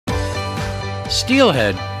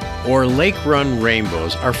Steelhead, or lake-run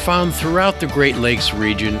rainbows, are found throughout the Great Lakes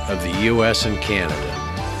region of the U.S. and Canada.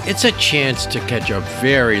 It's a chance to catch a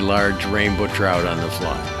very large rainbow trout on the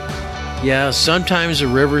fly. Yeah, sometimes the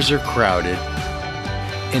rivers are crowded,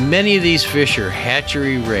 and many of these fish are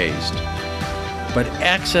hatchery raised. But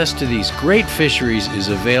access to these great fisheries is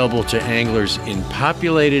available to anglers in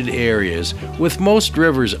populated areas, with most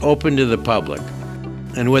rivers open to the public.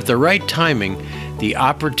 And with the right timing, the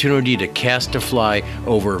opportunity to cast a fly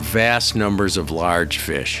over vast numbers of large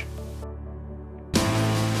fish.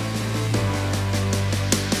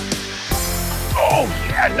 Oh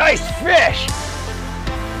yeah, nice fish!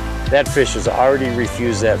 That fish has already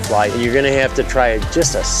refused that fly. You're gonna have to try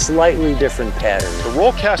just a slightly different pattern. The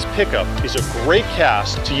roll cast pickup is a great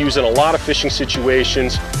cast to use in a lot of fishing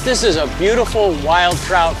situations. This is a beautiful wild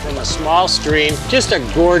trout from a small stream, just a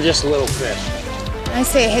gorgeous little fish. I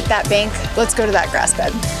say hit that bank. Let's go to that grass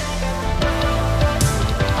bed.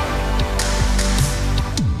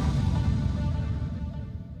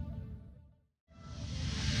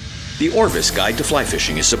 The Orvis Guide to Fly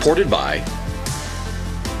Fishing is supported by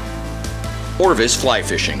Orvis Fly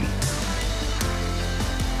Fishing,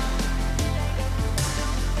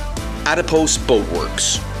 Adipose Boat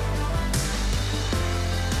Works,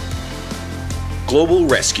 Global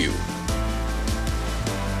Rescue,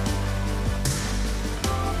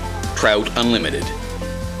 Trout Unlimited,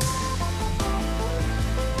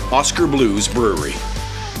 Oscar Blues Brewery.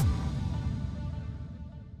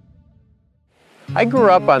 I grew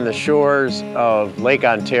up on the shores of Lake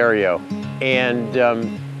Ontario, and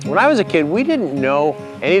when I was a kid, we didn't know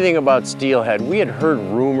anything about steelhead. We had heard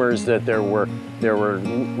rumors that there were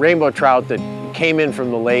rainbow trout that came in from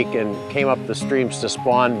the lake and came up the streams to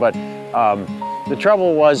spawn, but the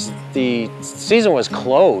trouble was the season was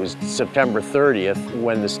closed September 30th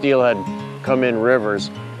when the steelhead come in rivers,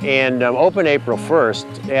 and open April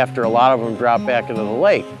 1st after a lot of them drop back into the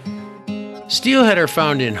lake. Steelhead are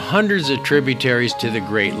found in hundreds of tributaries to the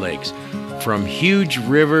Great Lakes, from huge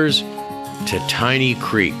rivers to tiny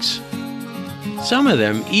creeks. Some of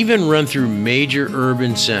them even run through major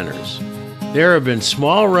urban centers. There have been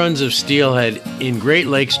small runs of steelhead in Great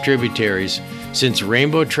Lakes tributaries since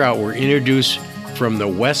rainbow trout were introduced from the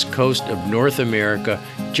west coast of North America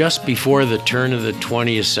just before the turn of the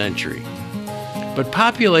 20th century. But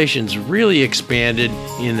populations really expanded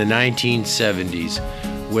in the 1970s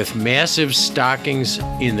with massive stockings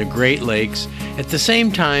in the Great Lakes at the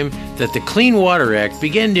same time that the Clean Water Act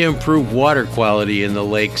began to improve water quality in the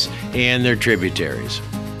lakes and their tributaries.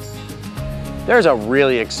 There's a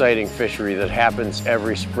really exciting fishery that happens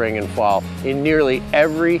every spring and fall in nearly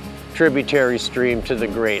every tributary stream to the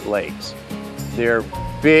Great Lakes. They're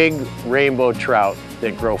big rainbow trout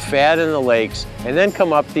that grow fat in the lakes and then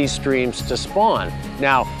come up these streams to spawn.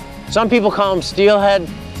 Now, some people call them steelhead,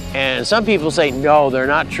 and some people say, no, they're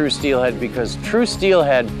not true steelhead, because true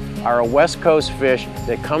steelhead are a West Coast fish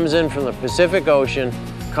that comes in from the Pacific Ocean,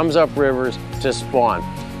 comes up rivers to spawn.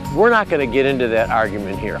 We're not gonna get into that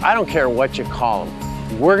argument here. I don't care what you call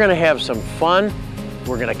them. We're gonna have some fun,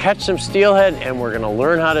 we're gonna catch some steelhead, and we're gonna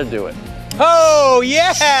learn how to do it. Oh,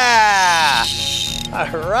 yeah! All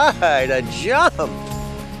right, a jump.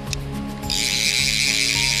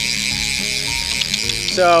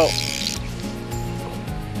 So,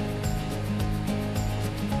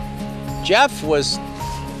 Jeff was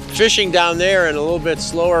fishing down there in a little bit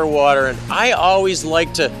slower water, and I always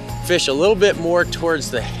like to fish a little bit more towards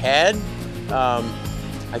the head.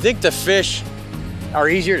 I think the fish are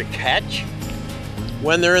easier to catch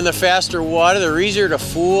when they're in the faster water. They're easier to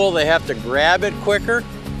fool. They have to grab it quicker.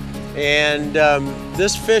 And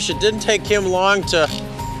this fish, it didn't take him long to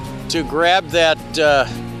grab that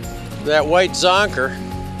white zonker.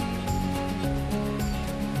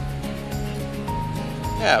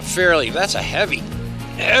 Yeah, that's a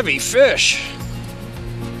heavy fish.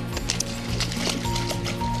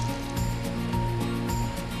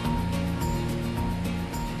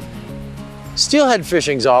 Steelhead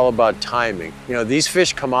fishing's all about timing. You know, these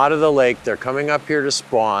fish come out of the lake, they're coming up here to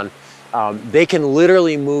spawn. They can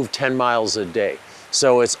literally move 10 miles a day.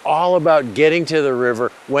 So it's all about getting to the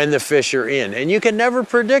river when the fish are in, and you can never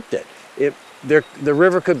predict it. The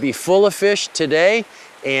river could be full of fish today,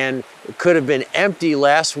 and it could have been empty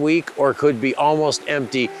last week, or could be almost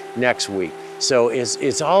empty next week. So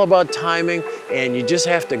it's all about timing, and you just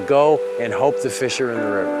have to go and hope the fish are in the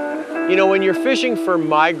river. You know, when you're fishing for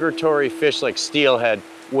migratory fish like steelhead,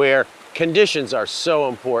 where conditions are so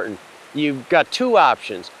important, you've got two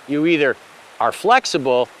options. You either are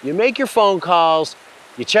flexible, you make your phone calls,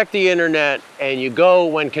 you check the internet, and you go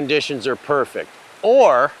when conditions are perfect.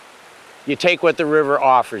 Or you take what the river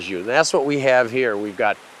offers you. And that's what we have here.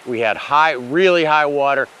 We had really high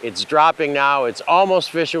water. It's dropping now. It's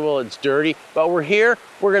almost fishable. It's dirty, but we're here.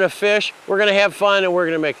 We're gonna fish. We're gonna have fun, and we're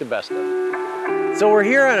gonna make the best of it. So we're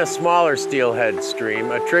here on a smaller Steelhead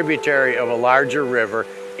stream, a tributary of a larger river.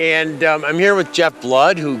 And I'm here with Jeff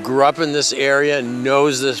Blood, who grew up in this area and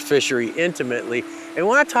knows this fishery intimately. And I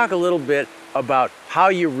want to talk a little bit about how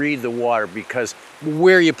you read the water, because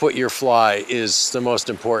where you put your fly is the most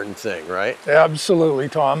important thing, right? Absolutely,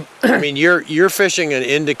 Tom. I mean, you're fishing an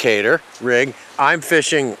indicator rig. I'm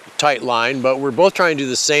fishing tight line, but we're both trying to do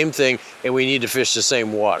the same thing, and we need to fish the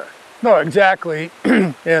same water. No, exactly.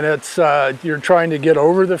 And it's you're trying to get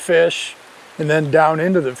over the fish and then down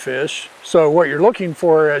into the fish. So what you're looking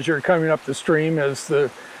for as you're coming up the stream is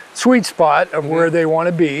the sweet spot of where they want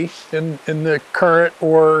to be in the current,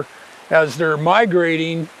 or as they're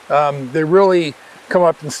migrating, they really come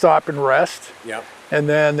up and stop and rest. Yep. And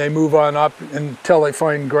then they move on up until they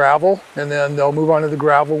find gravel, and then they'll move on to the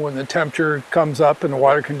gravel when the temperature comes up and the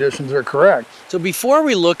water conditions are correct. So before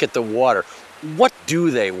we look at the water, what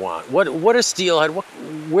do they want? What is Steelhead?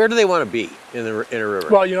 Where do they want to be in a river?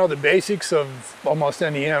 Well, you know, the basics of almost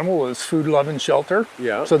any animal is food, love, and shelter.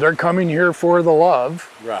 Yeah. So they're coming here for the love.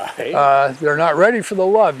 Right. They're not ready for the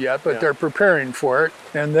love yet, but they're preparing for it.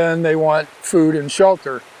 And then they want food and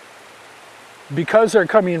shelter. Because they're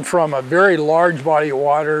coming from a very large body of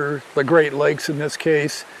water, the Great Lakes in this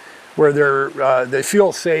case, where they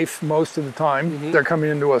feel safe most of the time. They're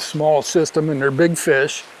coming into a small system and they're big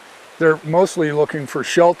fish. They're mostly looking for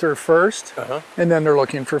shelter first, and then they're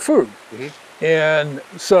looking for food. And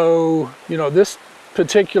so, you know, this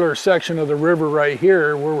particular section of the river right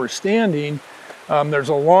here where we're standing, there's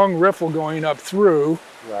a long riffle going up through,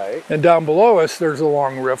 and down below us there's a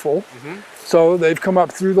long riffle. So they've come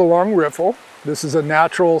up through the long riffle. This is a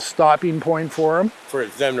natural stopping point for them. For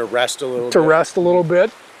them to rest a little bit. To rest a little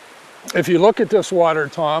bit. If you look at this water,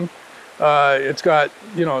 Tom, it's got,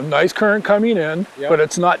 you know, nice current coming in, but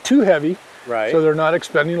it's not too heavy. Right. So they're not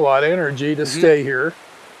expending a lot of energy to stay here.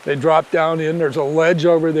 They drop down in, there's a ledge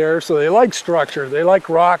over there, so they like structure. They like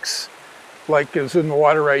rocks, like is in the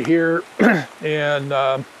water right here. And,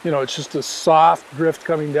 you know, it's just a soft drift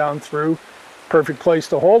coming down through. Perfect place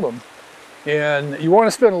to hold them. And you want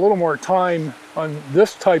to spend a little more time on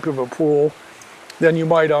this type of a pool than you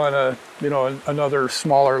might on a, you know, another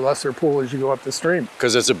smaller, lesser pool as you go up the stream.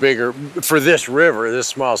 Because it's a bigger, for this river, this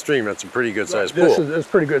small stream, that's a pretty good sized pool. It's a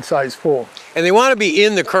pretty good sized pool. And they want to be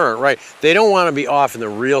in the current, right? They don't want to be off in the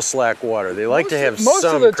real slack water. They like to have most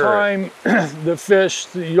some of the current. time, the fish,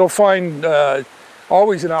 you'll find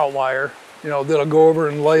always an outlier, you know, that'll go over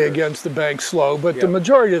and lay against the bank slow, but the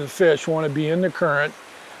majority of the fish want to be in the current.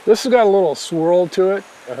 This has got a little swirl to it.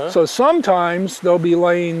 So sometimes they'll be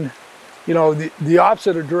laying, you know, the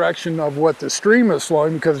opposite direction of what the stream is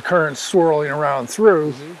flowing, because the current's swirling around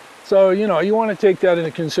through. So, you know, you want to take that into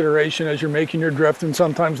consideration as you're making your drift, and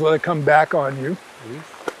sometimes let it come back on you.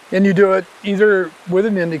 And you do it either with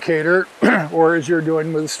an indicator or as you're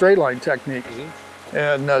doing with a straight line technique.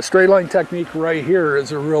 And straight line technique right here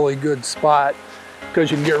is a really good spot, because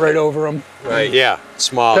you can get right over them. Right, yeah,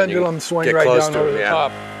 small. Pendulum swing right down over the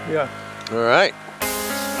top. Yeah. All right.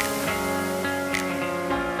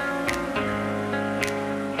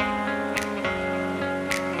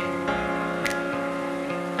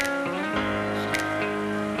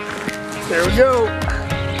 There we go.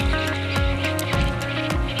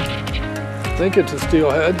 I think it's a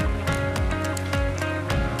steelhead.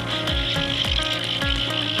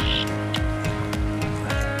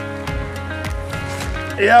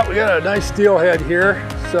 Yeah, we got a nice steelhead here.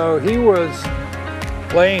 So he was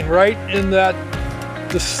laying right in the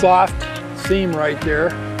soft seam right there.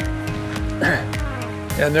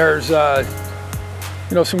 And there's,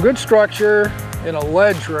 you know, some good structure and a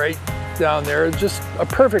ledge right down there. It's just a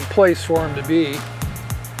perfect place for him to be.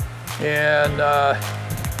 And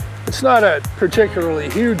it's not a particularly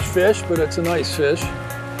huge fish, but it's a nice fish.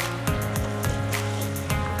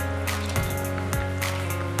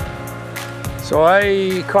 So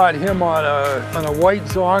I caught him on a white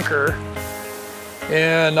zonker,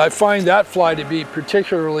 and I find that fly to be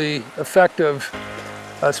particularly effective,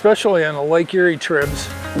 especially on the Lake Erie tribs.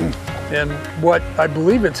 And what I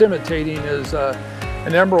believe it's imitating is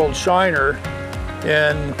an emerald shiner,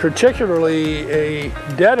 and particularly a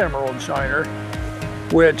dead emerald shiner,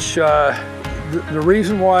 which the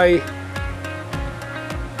reason why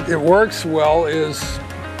it works well is,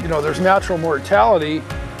 you know, there's natural mortality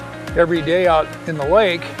every day out in the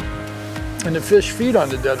lake, and the fish feed on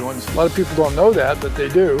the dead ones. A lot of people don't know that, but they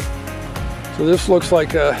do. So this looks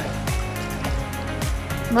like a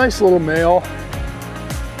nice little male.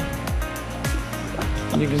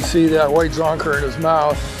 You can see that white zonker in his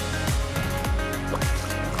mouth.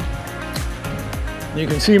 You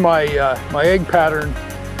can see my egg pattern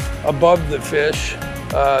above the fish.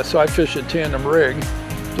 So I fish a tandem rig.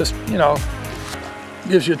 Just, you know,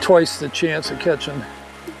 gives you twice the chance of catching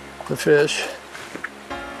the fish.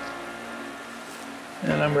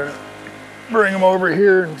 And I'm gonna bring them over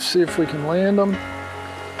here and see if we can land them.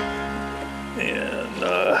 And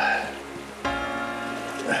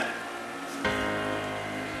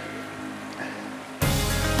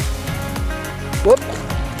whoop,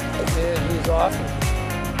 and he's off.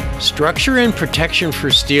 Structure and protection for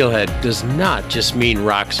steelhead does not just mean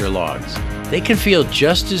rocks or logs. They can feel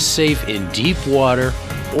just as safe in deep water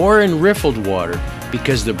or in riffled water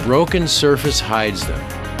because the broken surface hides them.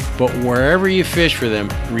 But wherever you fish for them,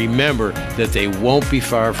 remember that they won't be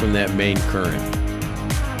far from that main current.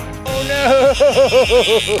 Oh no!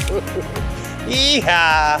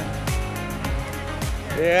 Yeehaw!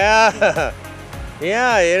 Yeah,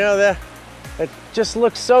 yeah, you know that. It just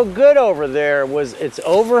looks so good over there. It's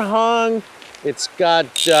overhung. It's got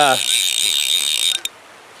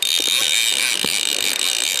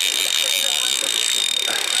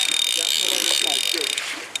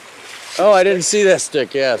oh, I didn't see that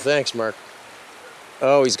stick. Yeah, thanks, Mark.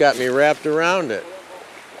 Oh, he's got me wrapped around it.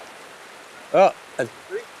 Oh,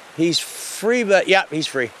 he's free, but yeah, he's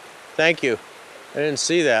free. Thank you. I didn't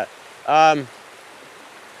see that. Okay.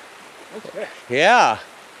 Yeah.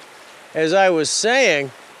 As I was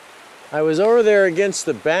saying, I was over there against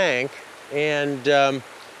the bank, and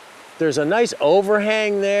there's a nice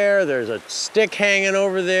overhang there. There's a stick hanging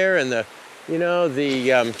over there, and the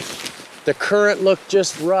current looked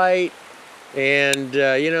just right. And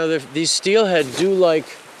you know, these steelhead do like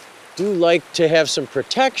to have some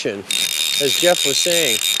protection, as Jeff was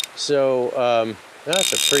saying. So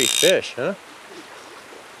that's a pretty fish, huh?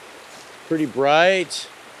 Pretty bright.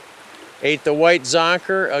 Ate the white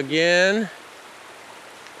zonker again.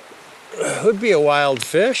 Would be a wild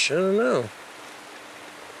fish, I don't know.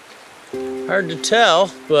 Hard to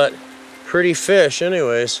tell, but pretty fish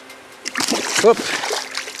anyways. Whoop.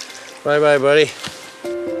 Bye-bye, buddy.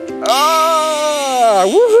 Ah,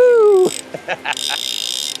 woohoo!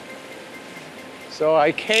 So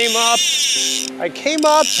I came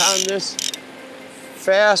up on this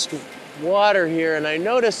fast water here, and I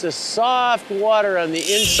noticed this soft water on the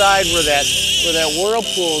inside where that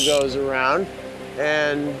whirlpool goes around,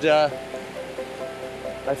 and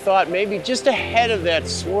I thought maybe just ahead of that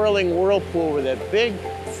swirling whirlpool where that big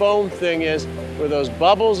foam thing is, where those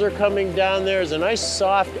bubbles are coming down, there's a nice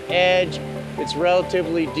soft edge. It's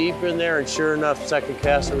relatively deep in there, and sure enough, second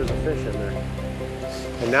cast there was a fish in there.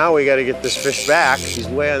 And now we got to get this fish back. He's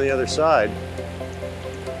way on the other side.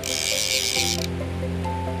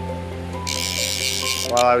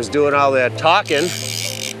 While I was doing all that talking,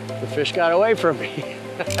 the fish got away from me.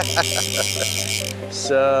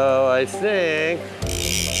 So I think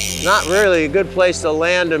not really a good place to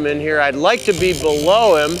land him in here. I'd like to be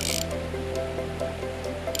below him.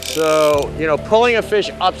 So, you know, pulling a fish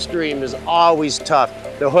upstream is always tough.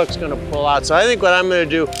 The hook's gonna pull out. So I think what I'm gonna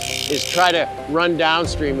do is try to run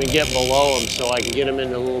downstream and get below him so I can get him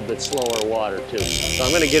into a little bit slower water too. So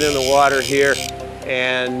I'm gonna get in the water here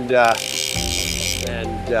and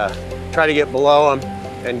try to get below him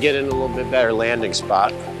and get in a little bit better landing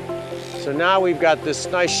spot. So now we've got this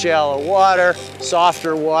nice shallow water,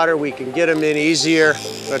 softer water. We can get him in easier.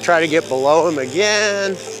 I'm gonna try to get below him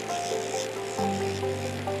again.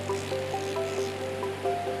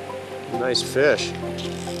 Nice fish.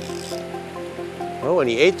 Oh, and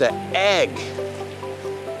he ate the egg.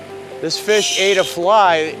 This fish ate a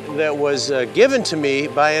fly that was given to me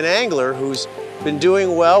by an angler who's been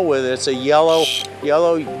doing well with it. It's a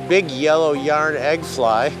big yellow yarn egg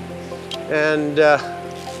fly. And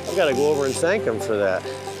I've got to go over and thank him for that.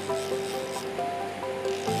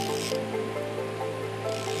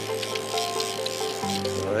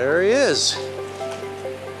 Well, there he is.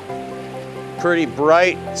 Pretty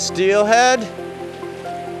bright steelhead.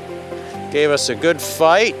 Gave us a good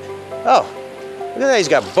fight. Oh, look at that, he's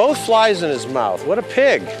got both flies in his mouth. What a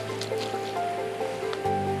pig.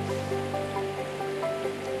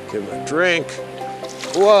 Give him a drink.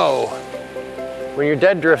 Whoa. When you're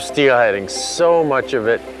dead drift steelheading, so much of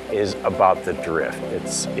it is about the drift.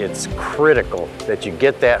 It's critical that you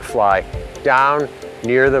get that fly down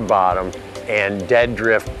near the bottom and dead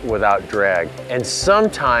drift without drag. And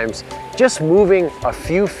sometimes just moving a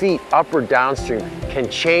few feet up or downstream can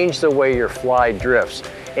change the way your fly drifts.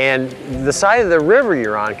 And the side of the river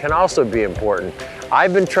you're on can also be important.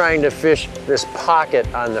 I've been trying to fish this pocket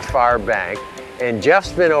on the far bank, and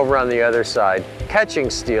Jeff's been over on the other side catching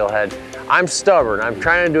steelhead. I'm stubborn, I'm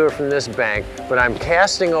trying to do it from this bank, but I'm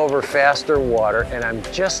casting over faster water and I'm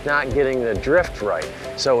just not getting the drift right.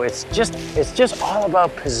 So it's just all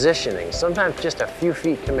about positioning. Sometimes just a few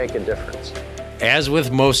feet can make a difference. As with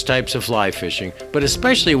most types of fly fishing, but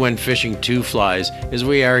especially when fishing two flies, as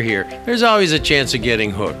we are here, there's always a chance of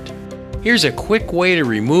getting hooked. Here's a quick way to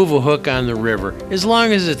remove a hook on the river, as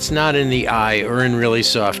long as it's not in the eye or in really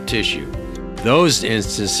soft tissue. Those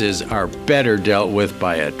instances are better dealt with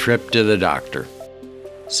by a trip to the doctor.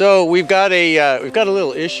 So we've got a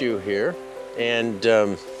little issue here, and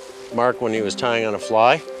Mark, when he was tying on a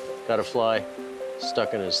fly, got a fly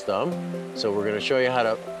stuck in his thumb. So we're going to show you how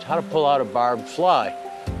to pull out a barbed fly.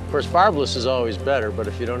 Of course, barbless is always better, but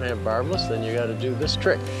if you don't have barbless, then you got to do this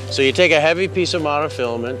trick. So you take a heavy piece of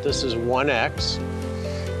monofilament. This is 1X,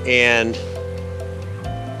 and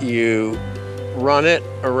you run it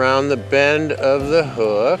around the bend of the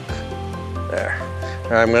hook. There.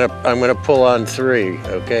 I'm gonna pull on 3.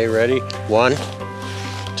 Okay, ready? 1,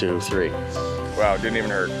 2, 3. Wow, didn't even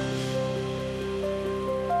hurt.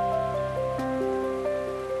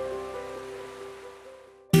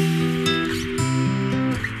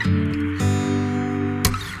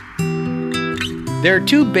 There are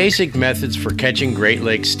 2 basic methods for catching Great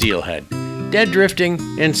Lakes steelhead: dead drifting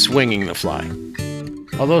and swinging the fly.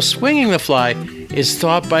 Although swinging the fly is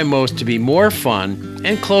thought by most to be more fun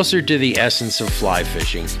and closer to the essence of fly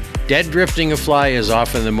fishing, dead drifting a fly is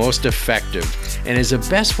often the most effective and is the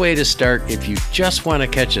best way to start if you just want to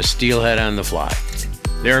catch a steelhead on the fly.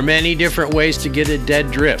 There are many different ways to get a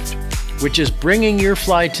dead drift, which is bringing your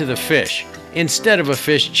fly to the fish instead of a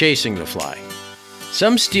fish chasing the fly.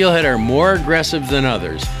 Some steelhead are more aggressive than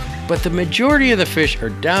others, but the majority of the fish are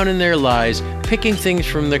down in their lies picking things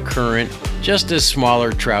from the current, just as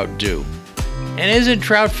smaller trout do. And as in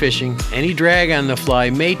trout fishing, any drag on the fly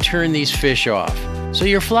may turn these fish off, so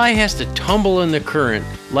your fly has to tumble in the current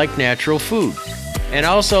like natural food. And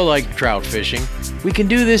also like trout fishing, we can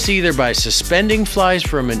do this either by suspending flies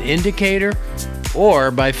from an indicator or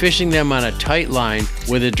by fishing them on a tight line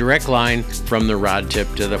with a direct line from the rod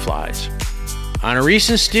tip to the flies. On a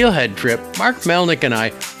recent steelhead trip, Mark Melnick and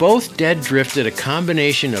I both dead drifted a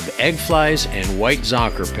combination of egg flies and white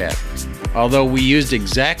zonker patterns. Although we used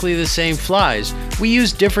exactly the same flies, we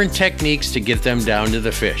used different techniques to get them down to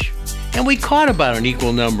the fish. And we caught about an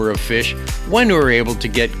equal number of fish when we were able to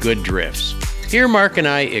get good drifts. Here Mark and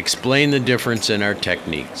I explain the difference in our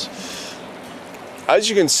techniques. As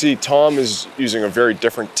you can see, Tom is using a very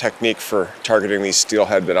different technique for targeting these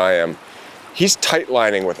steelhead than I am. He's tight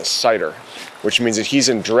lining with a sighter, which means that he's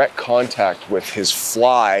in direct contact with his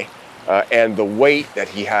fly and the weight that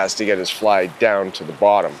he has to get his fly down to the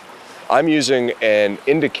bottom. I'm using an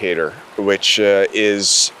indicator, which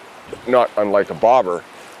is not unlike a bobber,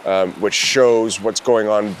 which shows what's going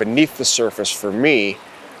on beneath the surface for me,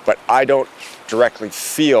 but I don't directly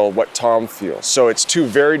feel what Tom feels. So it's 2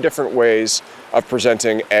 very different ways of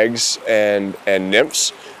presenting eggs and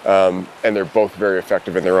nymphs, and they're both very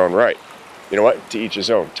effective in their own right. You know what? To each his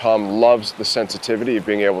own. Tom loves the sensitivity of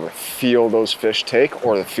being able to feel those fish take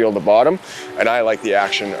or to feel the bottom, and I like the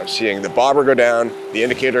action of seeing the bobber go down, the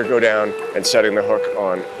indicator go down, and setting the hook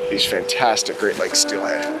on these fantastic Great Lakes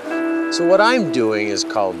steelhead. So what I'm doing is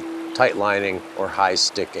called tight lining or high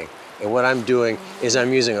sticking. And what I'm doing is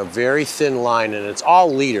I'm using a very thin line, and it's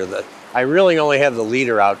all leader. I really only have the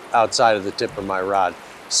leader outside of the tip of my rod.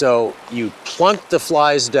 So you plunk the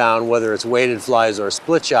flies down, whether it's weighted flies or a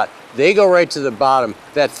split shot, they go right to the bottom.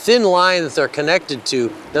 That thin line that they're connected to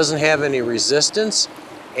doesn't have any resistance,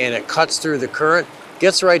 and it cuts through the current,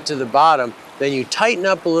 gets right to the bottom. Then you tighten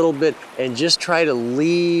up a little bit and just try to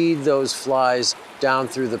lead those flies down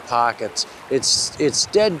through the pockets. It's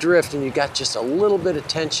dead drift, and you got just a little bit of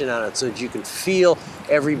tension on it so that you can feel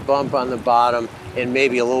every bump on the bottom and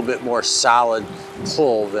maybe a little bit more solid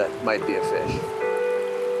pull that might be a fish.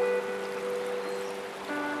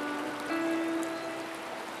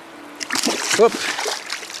 Whoop.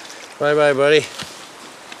 Bye-bye, buddy.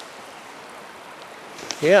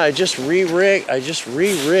 Yeah, I just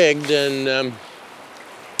re-rigged and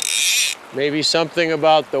maybe something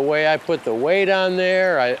about the way I put the weight on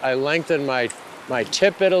there. I lengthened my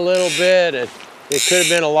tippet a little bit. It could have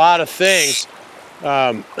been a lot of things.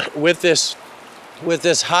 With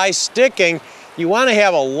this high sticking, you want to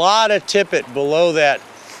have a lot of tippet below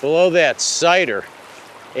that sighter.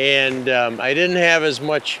 And I didn't have as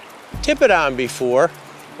much tippet on before,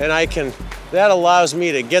 and that allows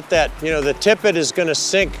me to get that, the tippet is going to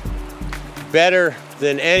sink better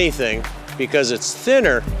than anything because it's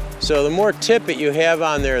thinner. So the more tippet you have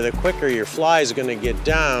on there, the quicker your fly is going to get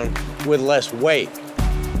down with less weight.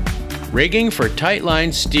 Rigging for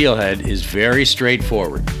tight-line steelhead is very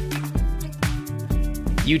straightforward.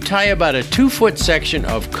 You tie about a 2-foot section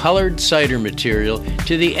of colored cider material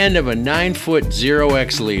to the end of a 9-foot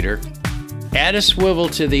 0x leader, add a swivel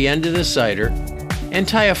to the end of the cider, and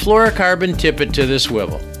tie a fluorocarbon tippet to the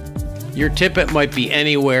swivel. Your tippet might be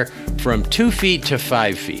anywhere from 2 feet to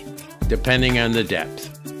 5 feet, depending on the depth.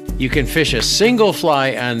 You can fish a single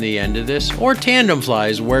fly on the end of this, or tandem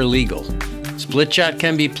flies where legal. Split shot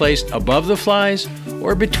can be placed above the flies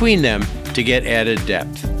or between them to get added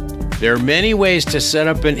depth. There are many ways to set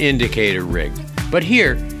up an indicator rig, but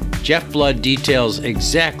here, Jeff Blood details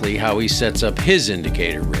exactly how he sets up his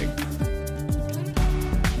indicator rig.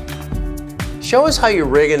 Show us how you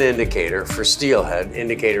rig an indicator for steelhead,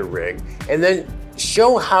 indicator rig, and then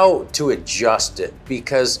show how to adjust it,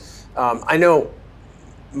 because I know,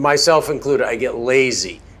 myself included, I get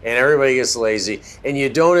lazy, and everybody gets lazy, and you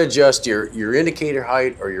don't adjust your indicator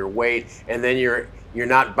height or your weight, and then you're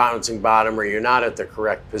not bouncing bottom, or you're not at the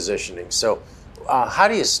correct positioning. So how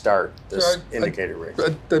do you start this indicator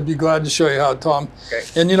rig? I'd be glad to show you how, Tom. Okay.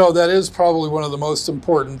 And you know, that is probably one of the most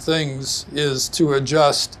important things, is to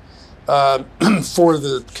adjust for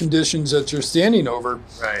the conditions that you're standing over.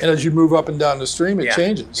 Right. And as you move up and down the stream, it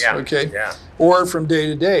changes, okay? Yeah. Or from day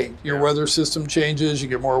to day, your weather system changes, you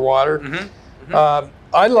get more water. Mm-hmm. Mm-hmm.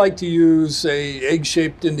 I like to use a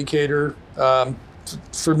egg-shaped indicator.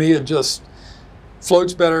 For me, it just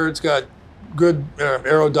floats better. It's got good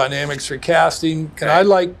aerodynamics for casting, and I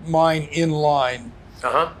like mine in line.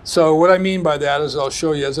 So what I mean by that is, I'll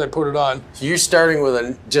show you as I put it on. So you're starting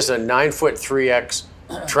with just a 9-foot 3X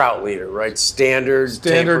trout leader, right? Standard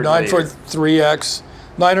 9-foot 3X,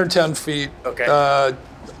 9 or 10 feet. Okay.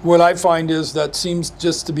 What I find is that seems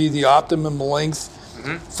just to be the optimum length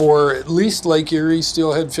for at least Lake Erie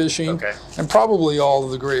steelhead fishing, and probably all of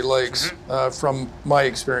the Great Lakes from my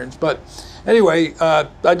experience. But anyway,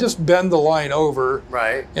 I just bend the line over,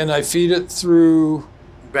 and I feed it through.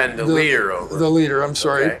 Bend the leader over. The leader, I'm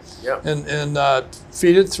sorry. Okay. Yep. And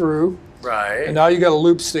feed it through. Right. And now you got a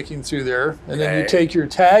loop sticking through there, and then you take your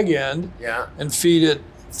tag end and feed it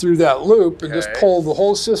through that loop, and just pull the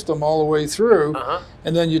whole system all the way through,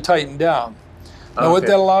 and then you tighten down. Now what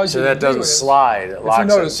that allows you to do, so that doesn't slide. It locks in place. If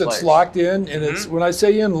you notice, it's locked in, and it's, when I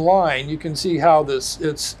say in line, you can see how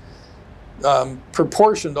it's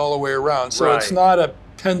proportioned all the way around. So it's not a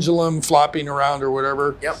pendulum flopping around or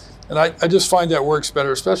whatever. Yep. And I just find that works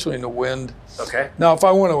better, especially in the wind. Okay. Now, if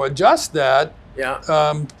I want to adjust that, you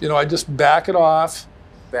know, I just back it off.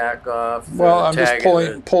 Back off. Well, I'm just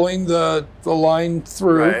pulling the line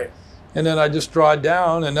through, and then I just draw it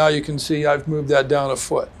down, and now you can see I've moved that down a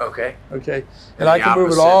foot. Okay. Okay. And I can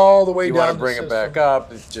move it all the way down. You want to bring it back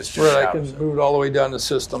up? It's just I can move it all the way down the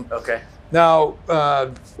system. Okay. Now,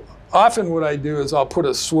 often what I do is I'll put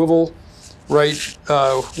a swivel right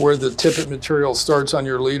where the tippet material starts on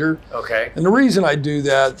your leader. Okay. And the reason I do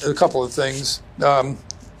that, a couple of things.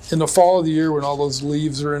 In the fall of the year, when all those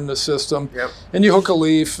leaves are in the system, and you hook a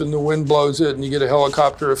leaf and the wind blows it and you get a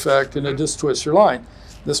helicopter effect, and it just twists your line.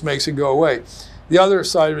 This makes it go away. The other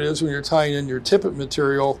side of it is, when you're tying in your tippet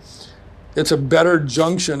material, it's a better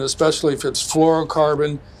junction, especially if it's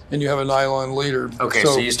fluorocarbon and you have a nylon leader. Okay,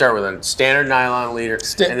 so you start with a standard nylon leader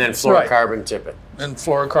and then fluorocarbon tippet. And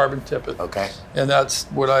fluorocarbon tippet. Okay. And that's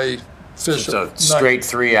what I fish. So straight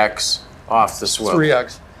 3X off the swivel.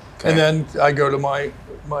 3X. Okay. And then I go to my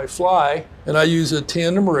fly, and I use a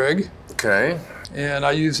tandem rig. Okay. And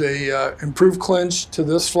I use a improved clinch to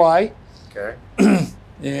this fly. Okay.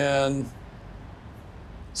 And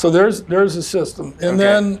so there's a system. And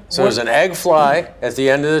then so there's an egg fly at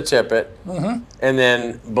the end of the tippet, and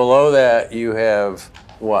then below that you have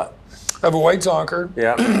what? I have a white zonker.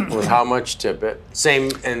 Yeah. With how much tippet?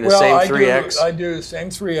 Same and the same 3X. I do the same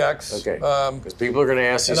 3X. Okay. Because people are going to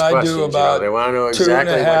ask these questions. I do about they want to know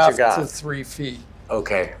exactly what you got. 2.5 to 3 feet.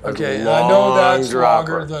 Okay. Okay. And I know that's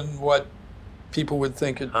longer than what people would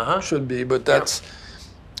think it should be, but that's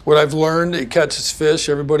what I've learned. It catches fish.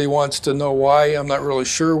 Everybody wants to know why. I'm not really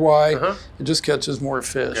sure why. It just catches more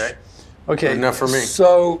fish. Okay. Okay. Good enough for me.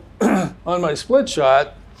 So on my split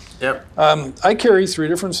shot, I carry 3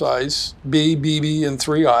 different sizes, B, BB, and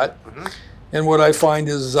 3/0. And what I find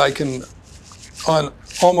is I can, on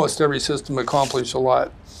almost every system, accomplish a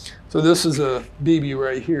lot. So this is a BB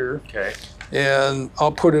right here. Okay. And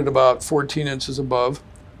I'll put it about 14 inches above.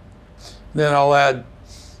 Then I'll add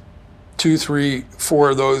 2, 3, 4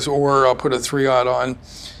 of those, or I'll put a 3/0 on.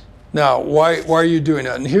 Now, why are you doing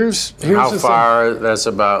that? And here's how far? That's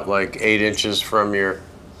about like 8 inches from your.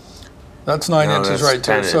 That's 9 inches right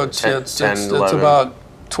there. So it's about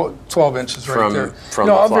 12 inches right there. From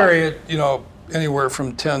the I'll fly. vary it, you know, anywhere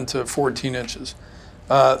from 10 to 14 inches.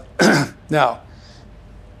 Now,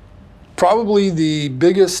 probably the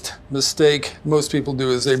biggest mistake most people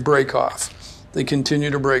do is they break off. They continue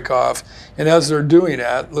to break off. And as they're doing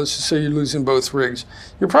that, let's just say you're losing both rigs,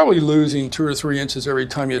 you're probably losing 2 or 3 inches every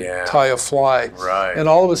time you tie a fly. Right. And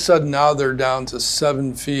all of a sudden now they're down to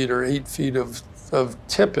 7 feet or 8 feet of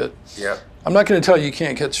tippet. Yeah. I'm not going to tell you you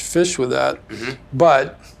can't catch fish with that,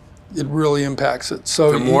 but it really impacts it.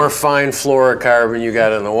 So the more fine fluorocarbon you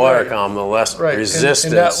got in the water column, the less resistance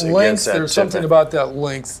and that length, against that there's something about that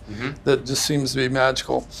length that just seems to be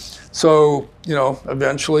magical. So, you know,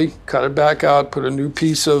 eventually cut it back out, put a new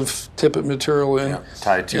piece of tippet material in. Yeah.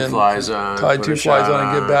 Tie 2 flies on. Tie 2 flies on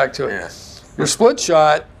and get back to it. Yeah. Your split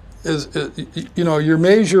shot is, you know, you're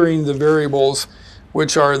measuring the variables,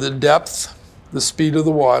 which are the depth, the speed of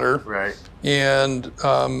the water. Right. And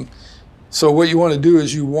so what you want to do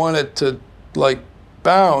is you want it to like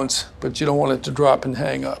bounce, but you don't want it to drop and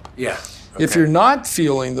hang up. Yeah. Okay. If you're not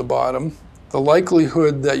feeling the bottom, the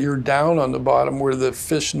likelihood that you're down on the bottom where the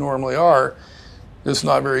fish normally are is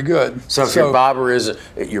not very good. So if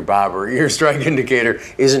your strike indicator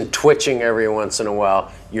isn't twitching every once in a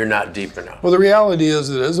while, you're not deep enough. Well, the reality is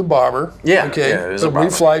it is a bobber. Yeah. Okay. Yeah, it is a bobber.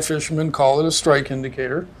 We fly fishermen call it a strike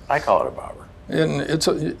indicator. I call it a bobber. And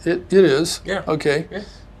it is. Yeah. Okay. Yeah.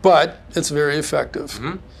 But it's very effective.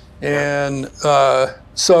 And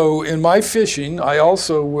so in my fishing, I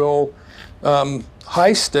also will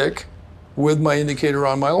high stick with my indicator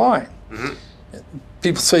on my line.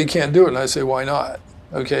 People say you can't do it, and I say, why not?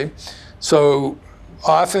 Okay. So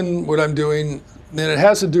often what I'm doing, and it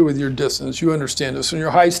has to do with your distance, you understand this. When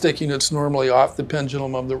you're high sticking, it's normally off the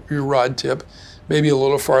pendulum of your rod tip, maybe a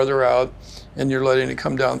little farther out, and you're letting it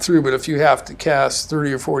come down through. But if you have to cast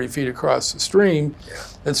 30 or 40 feet across the stream,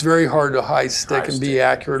 it's very hard to high stick and be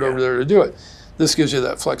accurate over there to do it. This gives you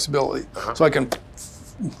that flexibility. So I can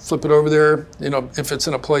flip it over there, you know, if it's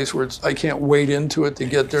in a place where I can't wade into it to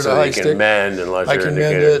get there to high stick. So you can mend and let I your can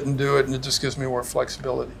indicator. mend it and do it, and it just gives me more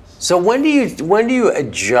flexibility. So when do you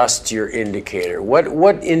adjust your indicator?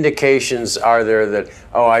 What indications are there that,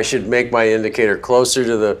 oh, I should make my indicator closer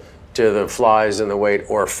to the flies and the weight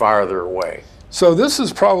or farther away? So this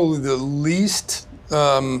is probably the least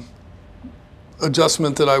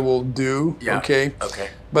adjustment that I will do. Okay. Okay.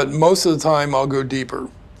 But most of the time I'll go deeper.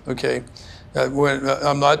 Okay. When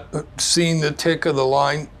I'm not seeing the tick of the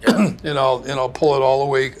line, and I'll pull it all the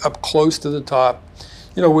way up close to the top,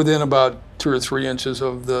 you know, within about 2 or 3 inches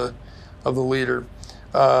of the leader.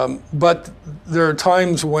 But there are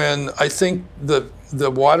times when I think the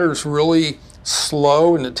water's really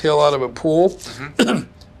slow and the tail out of a pool.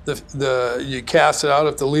 You cast it out.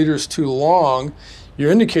 If the leader's too long,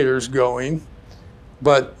 your indicator's going,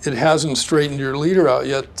 but it hasn't straightened your leader out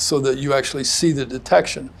yet so that you actually see the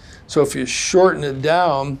detection. So if you shorten it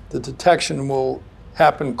down, the detection will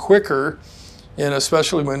happen quicker, and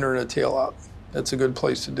especially when they're in a tail out. That's a good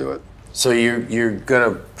place to do it. So you're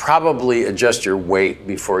going to probably adjust your weight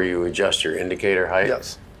before you adjust your indicator height?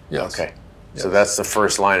 Yes. Yes. Okay. Yes. So that's the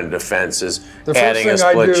first line of defense is The first adding a thing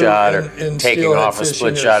I split do shot or in taking steelhead off a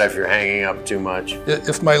split fishing shot is- if you're hanging up too much.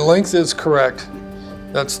 If my length is correct,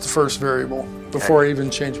 that's the first variable before I even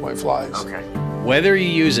change my flies. Okay. Whether you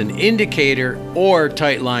use an indicator or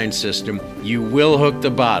tight line system, you will hook the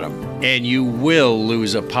bottom and you will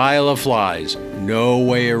lose a pile of flies. No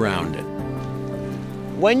way around it.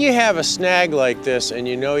 When you have a snag like this and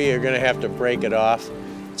you know you're going to have to break it off,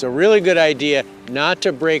 it's a really good idea not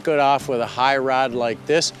to break it off with a high rod like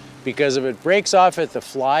this, because if it breaks off at the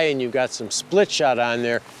fly and you've got some split shot on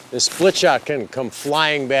there, the split shot can come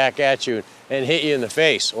flying back at you and hit you in the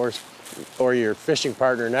face or your fishing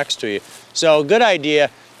partner next to you. So a good idea,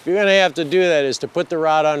 if you're going to have to do that, is to put the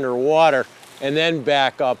rod underwater and then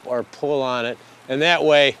back up or pull on it. And that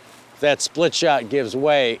way, if that split shot gives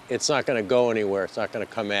way, it's not going to go anywhere. It's not going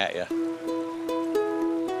to come at you.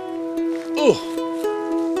 Ooh.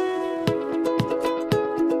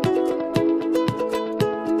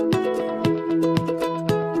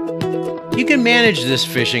 You can manage this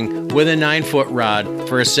fishing with a 9-foot rod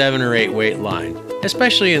for a 7 or 8 weight line,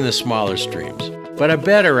 especially in the smaller streams. But a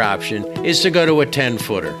better option is to go to a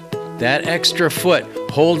 10-footer. That extra foot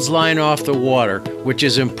holds line off the water, which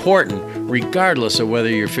is important regardless of whether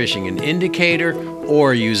you're fishing an indicator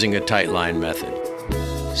or using a tight line method.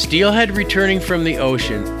 Steelhead returning from the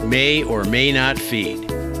ocean may or may not feed.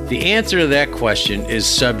 The answer to that question is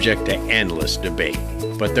subject to endless debate.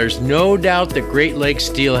 But there's no doubt that Great Lakes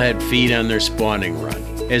steelhead feed on their spawning run,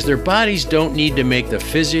 as their bodies don't need to make the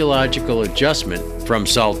physiological adjustment from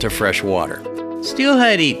salt to fresh water.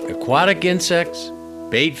 Steelhead eat aquatic insects,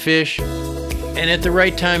 bait fish, and at the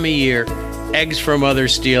right time of year, eggs from other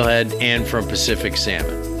steelhead, and from Pacific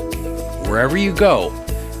salmon. Wherever you go,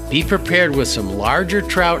 be prepared with some larger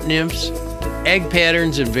trout nymphs, egg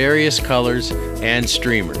patterns in various colors, and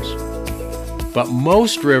streamers. But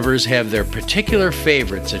most rivers have their particular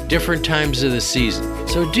favorites at different times of the season,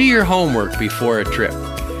 so do your homework before a trip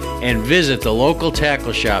and visit the local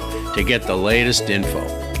tackle shop to get the latest info.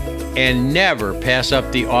 And never pass up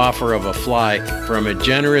the offer of a fly from a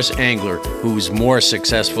generous angler who's more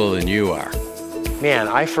successful than you are. Man,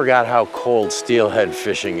 I forgot how cold steelhead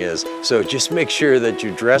fishing is, so just make sure that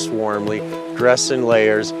you dress warmly, dress in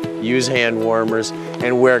layers, use hand warmers,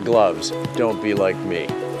 and wear gloves. Don't be like me.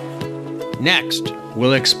 Next,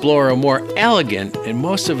 we'll explore a more elegant, and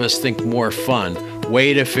most of us think more fun,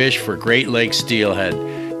 way to fish for Great Lakes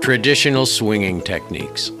steelhead, traditional swinging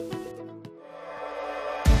techniques.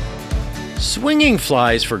 Swinging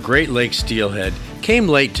flies for Great Lakes steelhead came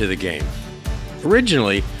late to the game.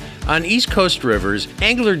 Originally, on East Coast rivers,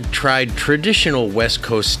 anglers tried traditional West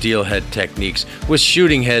Coast steelhead techniques with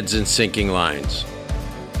shooting heads and sinking lines.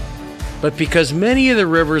 But because many of the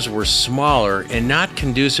rivers were smaller and not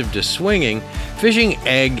conducive to swinging, fishing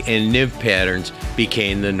egg and nymph patterns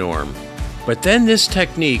became the norm. But then this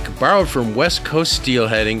technique, borrowed from West Coast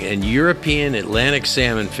steelheading and European Atlantic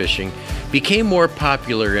salmon fishing, became more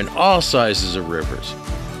popular in all sizes of rivers.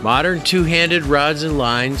 Modern two-handed rods and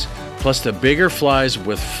lines, plus the bigger flies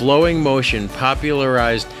with flowing motion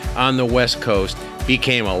popularized on the West Coast,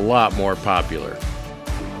 became a lot more popular.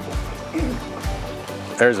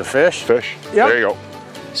 There's a fish. Fish. Yep. There you go.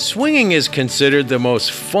 Swinging is considered the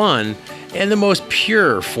most fun and the most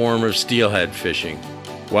pure form of steelhead fishing.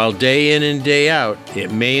 While day in and day out,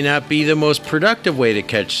 it may not be the most productive way to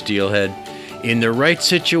catch steelhead, in the right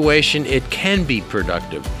situation, it can be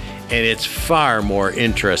productive, and it's far more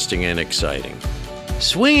interesting and exciting.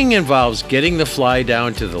 Swinging involves getting the fly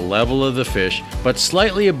down to the level of the fish, but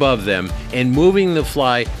slightly above them, and moving the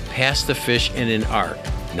fly past the fish in an arc.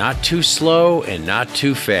 Not too slow and not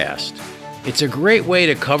too fast. It's a great way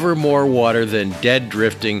to cover more water than dead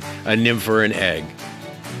drifting a nymph or an egg.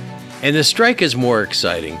 And the strike is more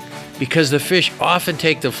exciting because the fish often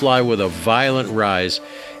take the fly with a violent rise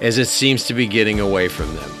as it seems to be getting away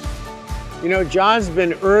from them. You know, John's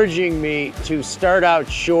been urging me to start out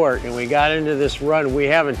short, and we got into this run. We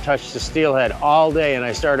haven't touched the steelhead all day, and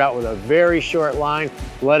I started out with a very short line,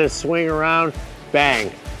 let it swing around,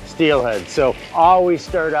 bang, steelhead. So always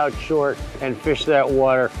start out short and fish that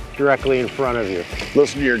water directly in front of you.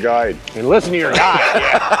 Listen to your guide. And listen to your guide.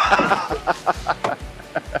 Yeah.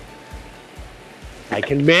 I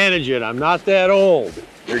can manage it. I'm not that old.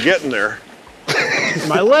 You're getting there.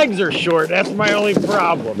 My legs are short. That's my only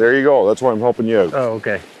problem. There you go. That's why I'm helping you out. Oh,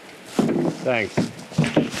 okay. Thanks.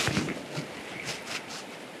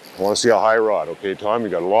 I want to see a high rod, okay, Tom? You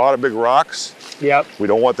got a lot of big rocks. Yep. We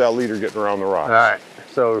don't want that leader getting around the rocks. All right.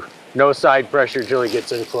 So no side pressure until he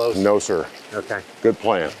gets in close? No, sir. Okay. Good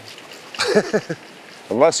plan.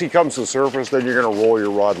 Unless he comes to the surface, then you're going to roll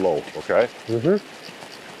your rod low, okay? Mm-hmm.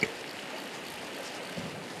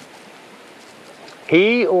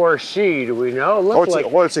 He or she, do we know? It looks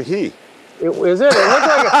It's a he. Is it?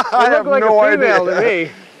 It looked like a female to me.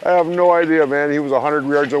 I have no idea, man. He was 100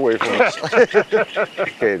 yards away from us.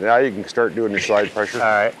 Okay, now you can start doing your side pressure. All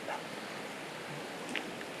right.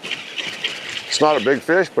 It's not a big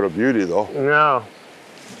fish, but a beauty, though. No.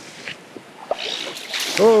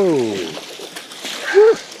 Oh.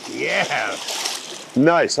 Yeah.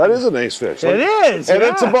 Nice. That is a nice fish. It is. And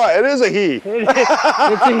yeah. it's it is a he.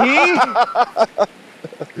 It's a he?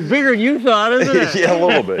 Bigger than you thought, isn't it? Yeah, a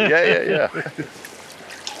little bit. Yeah.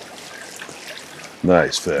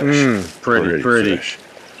 Nice fish. Pretty. Fish.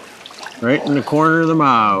 Right in the corner of the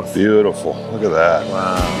mouth. Beautiful. Look at that.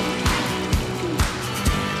 Wow.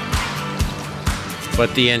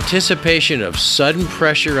 But the anticipation of sudden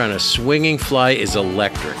pressure on a swinging fly is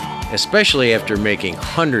electric, especially after making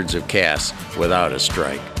hundreds of casts without a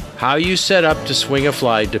strike. How you set up to swing a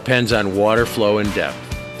fly depends on water flow and depth.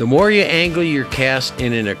 The more you angle your cast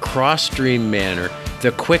in an across-stream manner,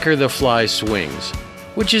 the quicker the fly swings,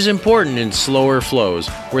 which is important in slower flows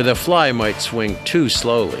where the fly might swing too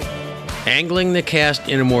slowly. Angling the cast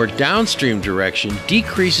in a more downstream direction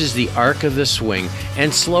decreases the arc of the swing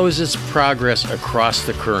and slows its progress across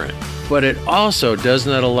the current. But it also does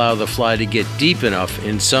not allow the fly to get deep enough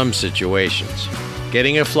in some situations.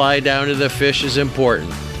 Getting a fly down to the fish is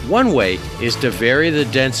important. One way is to vary the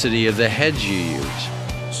density of the heads you use.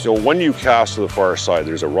 So when you cast to the far side,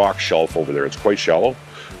 there's a rock shelf over there. It's quite shallow.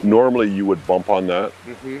 Normally you would bump on that,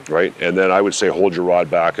 right? And then I would say hold your rod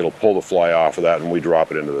back. It'll pull the fly off of that and we drop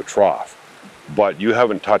it into the trough. But you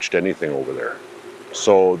haven't touched anything over there.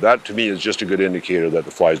 So that to me is just a good indicator that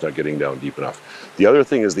the fly's not getting down deep enough. The other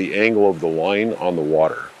thing is the angle of the line on the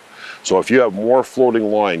water. So if you have more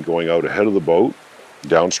floating line going out ahead of the boat,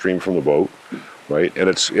 downstream from the boat, right, and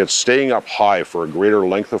it's staying up high for a greater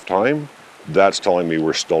length of time, that's telling me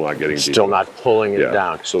we're still not getting deep Still enough. not pulling it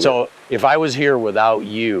down. So if I was here without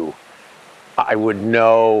you, I would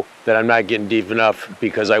know that I'm not getting deep enough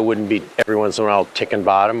because I wouldn't be every once in a while ticking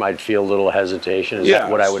bottom. I'd feel a little hesitation. Is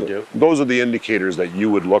that what I would do? Those are the indicators that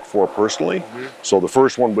you would look for personally. So the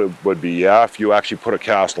first one would be, yeah, if you actually put a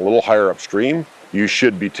cast a little higher upstream, you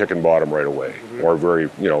should be ticking bottom right away, or very,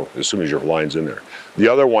 you know, as soon as your line's in there. The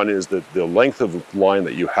other one is that the length of line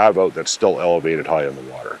that you have out that's still elevated high in the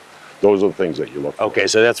water. Those are the things that you look for. Okay,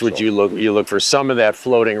 so that's what you look for, some of that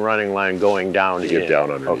floating running line going down to get down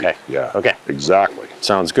underneath. Okay. Yeah. Okay. Exactly.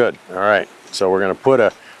 Sounds good. All right. So we're gonna put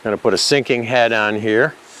a sinking head on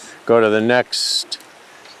here. Go to the next.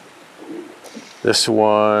 This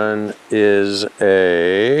one is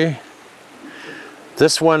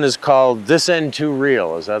this one is called This End Too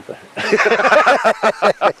Real. Is that the?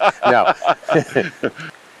 No.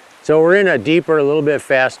 So we're in a deeper, a little bit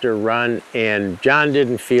faster run, and John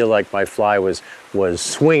didn't feel like my fly was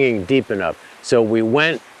swinging deep enough. So we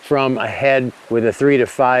went from a head with a 3 to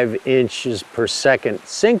 5 inches per second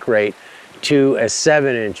sink rate to a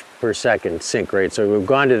 7 inch per second sink rate. So we've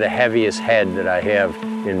gone to the heaviest head that I have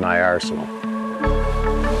in my arsenal.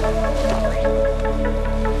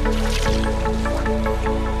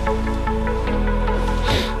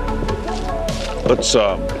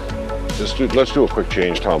 Let's do a quick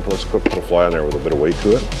change, Tom. Let's put a fly on there with a bit of weight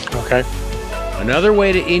to it. Okay. Another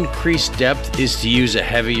way to increase depth is to use a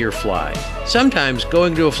heavier fly. Sometimes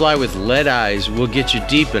going to a fly with lead eyes will get you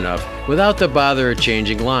deep enough without the bother of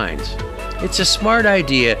changing lines. It's a smart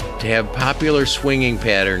idea to have popular swinging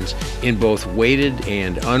patterns in both weighted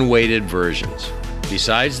and unweighted versions.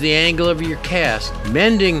 Besides the angle of your cast,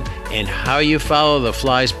 mending and how you follow the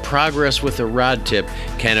fly's progress with the rod tip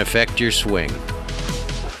can affect your swing.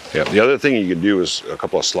 Yeah, the other thing you can do is a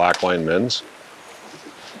couple of slackline mends.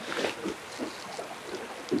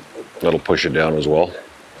 That'll push it down as well.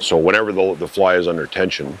 So whenever the fly is under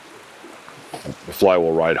tension, the fly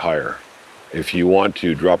will ride higher. If you want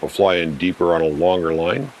to drop a fly in deeper on a longer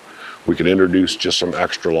line, we can introduce just some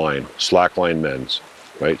extra line, slackline mends,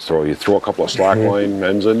 right? So you throw a couple of slackline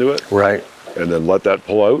mends into it, right, and then let that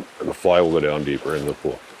pull out, and the fly will go down deeper in the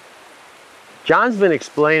pool. John's been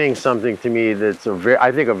explaining something to me that's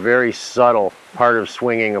I think a very subtle part of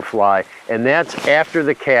swinging a fly, and that's after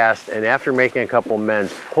the cast and after making a couple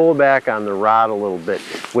mends, pull back on the rod a little bit,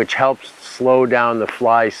 which helps slow down the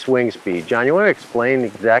fly's swing speed. John, you want to explain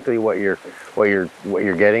exactly what you're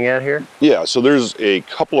getting at here? Yeah, so there's a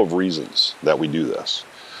couple of reasons that we do this.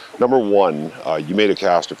 Number one, you made a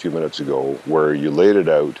cast a few minutes ago where you laid it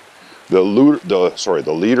out. The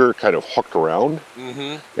leader kind of hooked around,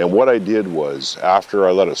 and what I did was, after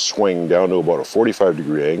I let it swing down to about a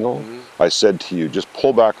 45-degree angle, I said to you, just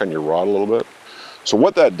pull back on your rod a little bit. So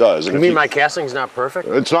what that does... You mean my casting's not perfect?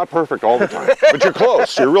 It's not perfect all the time, but you're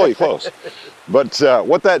close, you're really close. But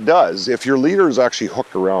what that does, if your leader is actually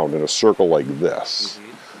hooked around in a circle like this,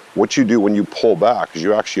 what you do when you pull back is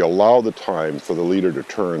you actually allow the time for the leader to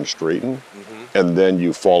turn and straighten, and then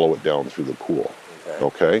you follow it down through the pool.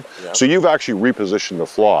 Okay? Yep. So you've actually repositioned the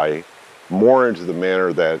fly more into the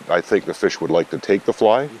manner that I think the fish would like to take the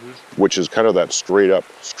fly, which is kind of that straight up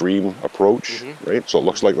stream approach, right? So it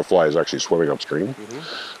looks like the fly is actually swimming upstream.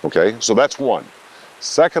 Okay, so that's one.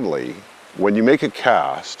 Secondly, when you make a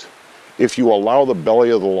cast, if you allow the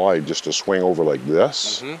belly of the line just to swing over like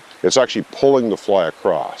this, it's actually pulling the fly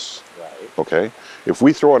across. Right. Okay? If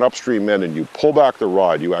we throw an upstream end and you pull back the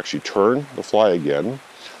rod, you actually turn the fly again.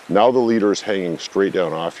 Now the leader is hanging straight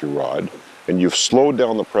down off your rod, and you've slowed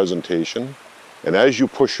down the presentation, and as you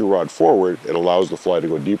push your rod forward, it allows the fly to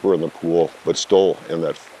go deeper in the pool, but still in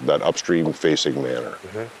that upstream facing manner.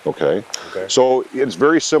 Okay? So it's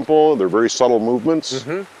very simple, they're very subtle movements,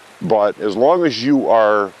 but as long as you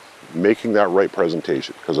are making that right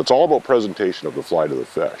presentation, because it's all about presentation of the fly to the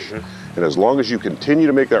fish, and as long as you continue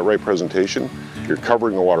to make that right presentation, you're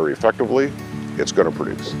covering the water effectively, it's going to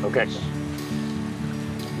produce. Okay.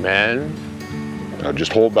 Man. Now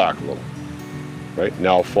just hold back a little. Right,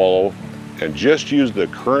 now follow, and just use the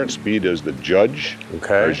current speed as the judge.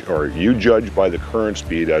 Okay. Or you judge by the current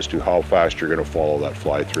speed as to how fast you're going to follow that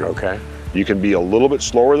fly through. Okay. You can be a little bit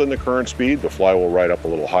slower than the current speed. The fly will ride up a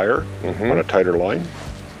little higher on a tighter line,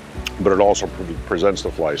 but it also presents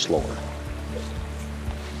the fly slower.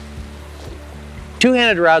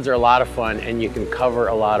 Two-handed rods are a lot of fun and you can cover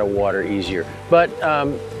a lot of water easier. But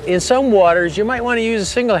in some waters, you might want to use a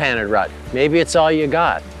single-handed rod. Maybe it's all you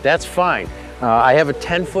got. That's fine. I have a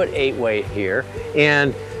 10-foot 8-weight here,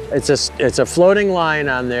 and it's a floating line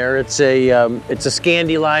on there. It's a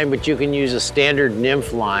Scandi line, but you can use a standard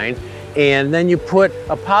nymph line. And then you put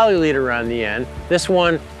a poly leader on the end. This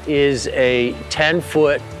one is a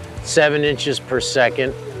 10-foot, 7 inches per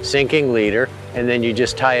second sinking leader. And then you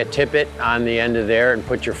just tie a tippet on the end of there and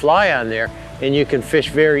put your fly on there, and you can fish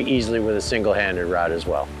very easily with a single-handed rod as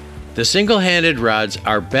well. The single-handed rods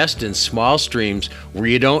are best in small streams where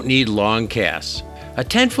you don't need long casts. A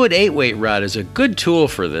 10-foot 8-weight rod is a good tool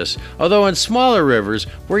for this, although in smaller rivers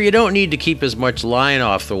where you don't need to keep as much line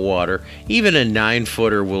off the water, even a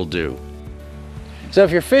 9-footer will do. So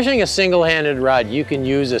if you're fishing a single-handed rod, you can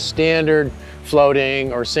use a standard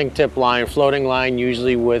floating or sink tip line, floating line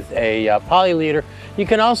usually with a poly leader. You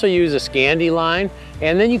can also use a Scandi line,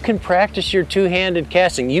 and then you can practice your two-handed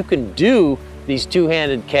casting. You can do these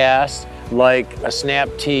two-handed casts like a snap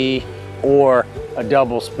tee or a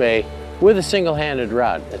double spay with a single-handed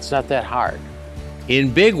rod. It's not that hard.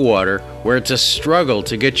 In big water, where it's a struggle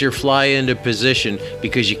to get your fly into position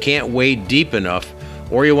because you can't wade deep enough,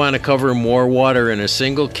 or you want to cover more water in a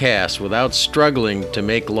single cast without struggling to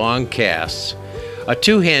make long casts, a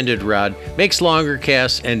two-handed rod makes longer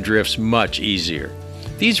casts and drifts much easier.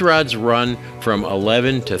 These rods run from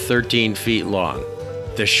 11 to 13 feet long.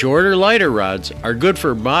 The shorter, lighter rods are good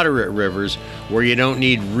for moderate rivers where you don't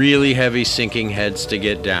need really heavy sinking heads to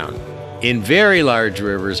get down. In very large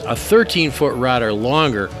rivers, a 13-foot rod or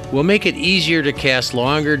longer will make it easier to cast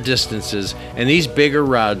longer distances, and these bigger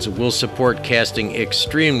rods will support casting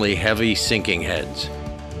extremely heavy sinking heads.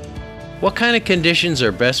 What kind of conditions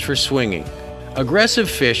are best for swinging? Aggressive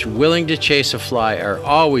fish willing to chase a fly are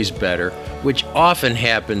always better, which often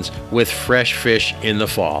happens with fresh fish in the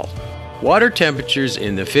fall. Water temperatures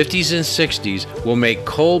in the 50s and 60s will make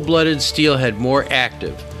cold-blooded steelhead more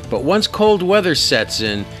active. But once cold weather sets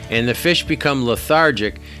in and the fish become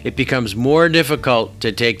lethargic, it becomes more difficult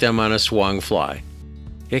to take them on a swung fly.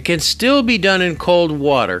 It can still be done in cold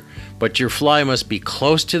water, but your fly must be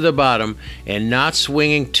close to the bottom and not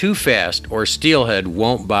swinging too fast, or steelhead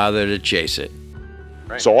won't bother to chase it.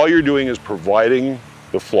 So all you're doing is providing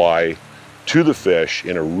the fly to the fish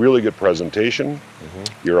in a really good presentation.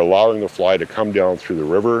 You're allowing the fly to come down through the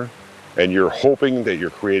river, and you're hoping that you're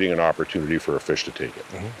creating an opportunity for a fish to take it.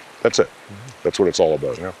 That's it. That's what it's all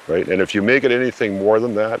about, right? And if you make it anything more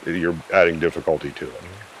than that, you're adding difficulty to it.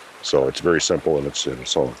 So it's very simple and it's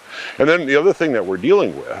all. And then the other thing that we're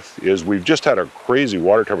dealing with is we've just had a crazy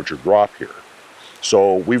water temperature drop here.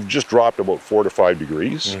 So we've just dropped about 4 to 5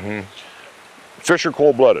 degrees. Fish are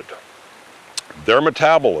cold-blooded. Their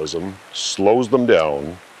metabolism slows them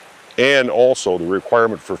down, and also the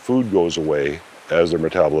requirement for food goes away as their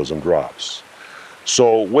metabolism drops.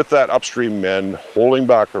 So with that upstream men holding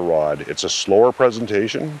back the rod, it's a slower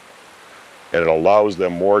presentation, and it allows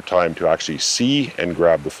them more time to actually see and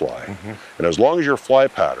grab the fly. And as long as your fly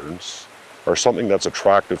patterns are something that's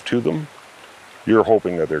attractive to them, you're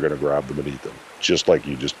hoping that they're going to grab them and eat them, just like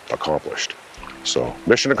you just accomplished. So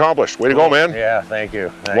mission accomplished. Way to go, man. Yeah, thank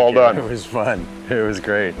you. Well done. It was fun. It was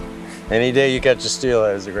great. Any day you catch a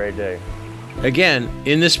steelhead is a great day. Again,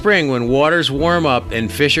 in the spring when waters warm up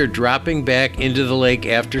and fish are dropping back into the lake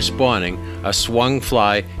after spawning, a swung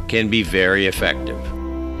fly can be very effective.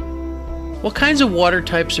 What kinds of water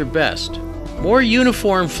types are best? More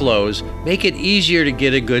uniform flows make it easier to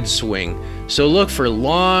get a good swing, so look for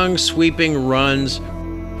long sweeping runs,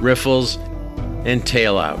 riffles, and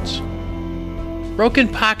tailouts. Broken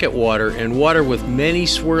pocket water and water with many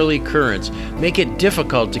swirly currents make it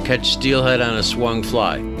difficult to catch steelhead on a swung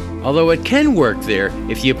fly, although it can work there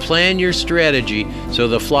if you plan your strategy so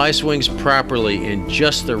the fly swings properly in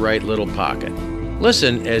just the right little pocket.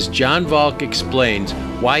 Listen as John Valk explains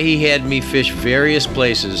why he had me fish various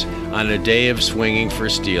places on a day of swinging for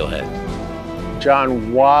steelhead.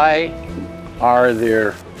 John, why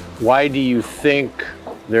do you think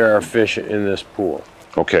there are fish in this pool?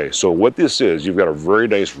 Okay, so what this is, you've got a very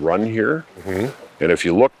nice run here, and if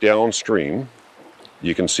you look downstream,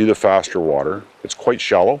 you can see the faster water. It's quite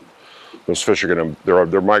shallow. Those fish are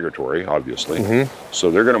they're migratory, obviously.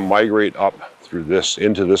 So they're gonna migrate up through this,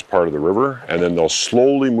 into this part of the river, and then they'll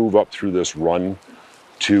slowly move up through this run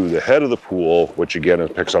to the head of the pool, which again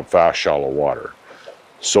picks up fast, shallow water.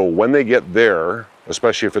 So when they get there,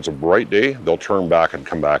 especially if it's a bright day, they'll turn back and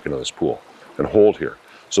come back into this pool and hold here.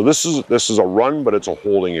 So this is a run, but it's a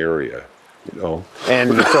holding area, you know.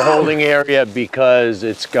 And it's a holding area because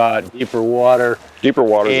it's got deeper water. Deeper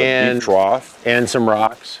water is a deep trough. And some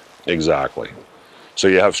rocks. Exactly. So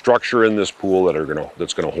you have structure in this pool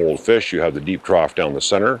that's gonna hold fish. You have the deep trough down the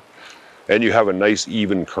center, and you have a nice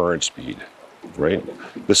even current speed, right?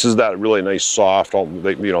 This is that really nice soft,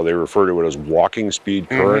 they refer to it as walking speed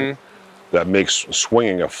current that makes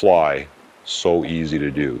swinging a fly so easy to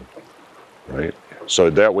do, right? So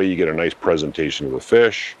that way you get a nice presentation of the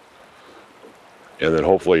fish, and then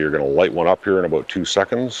hopefully you're gonna light one up here in about 2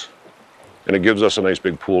 seconds, and it gives us a nice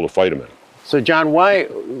big pool to fight them in. So John, why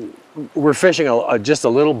we're fishing just a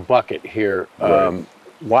little bucket here? Right.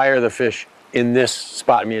 Why are the fish in this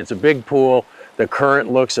spot? I mean, it's a big pool. The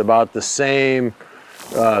current looks about the same.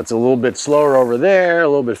 It's a little bit slower over there, a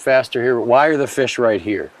little bit faster here. But why are the fish right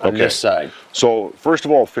here on this side? So first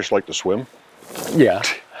of all, fish like to swim. Yeah.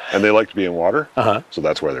 And they like to be in water. So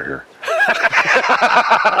that's why they're here.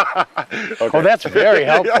 Okay. Oh, that's very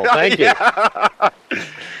helpful. Thank you.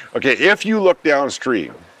 Okay, if you look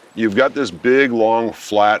downstream, you've got this big, long,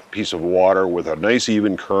 flat piece of water with a nice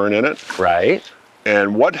even current in it. Right.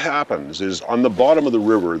 And what happens is on the bottom of the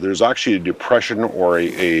river, there's actually a depression or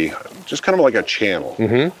a just kind of like a channel.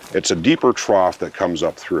 It's a deeper trough that comes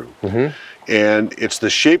up through. And it's the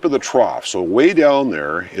shape of the trough. So way down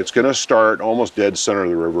there, it's gonna start almost dead center of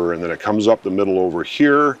the river, and then it comes up the middle over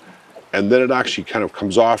here, and then it actually kind of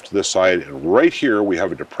comes off to this side, and right here we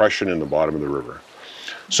have a depression in the bottom of the river.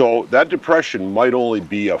 So that depression might only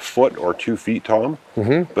be 1 foot or 2 feet, Tom,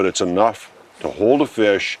 but it's enough to hold a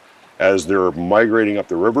fish as they're migrating up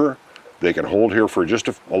the river. They can hold here for just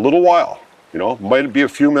a little while. You know, might be a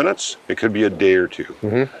few minutes, it could be a day or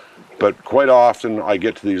two. But quite often I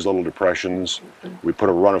get to these little depressions, we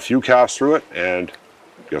run a few casts through it, and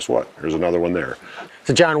guess what? There's another one there.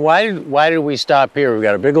 So John, why did we stop here? We've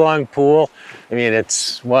got a big long pool. I mean,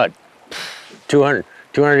 it's what, 200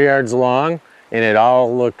 yards long, and it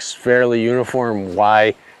all looks fairly uniform.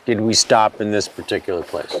 Why did we stop in this particular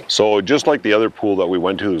place? So just like the other pool that we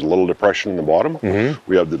went to, there's a little depression in the bottom.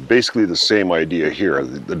 We have basically the same idea here.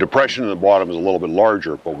 The depression in the bottom is a little bit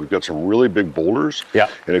larger, but we've got some really big boulders. Yeah.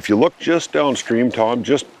 And if you look just downstream, Tom,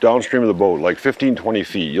 just downstream of the boat, like 15, 20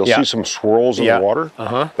 feet, you'll see some swirls in the water.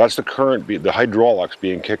 That's the current, the hydraulics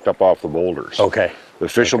being kicked up off the boulders. Okay. The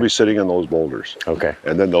fish will be sitting in those boulders. Okay.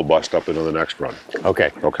 And then they'll bust up into the next run. Okay.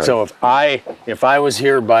 Okay. So if I was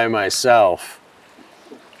here by myself,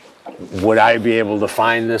 would I be able to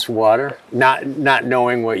find this water? Not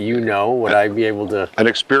knowing what you know, would I be able to? An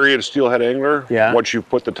experienced steelhead angler, once you've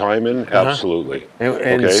put the time in, absolutely.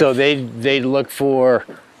 And so they'd look for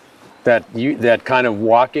that kind of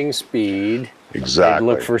walking speed. Exactly.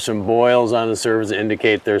 They'd look for some boils on the surface to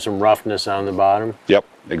indicate there's some roughness on the bottom. Yep,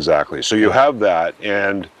 exactly. So you have that,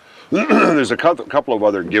 and there's a couple of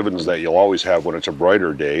other givens that you'll always have when it's a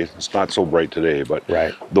brighter day. It's not so bright today, but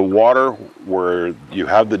the water where you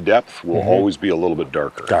have the depth will always be a little bit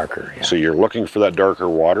darker. Darker, yeah. So you're looking for that darker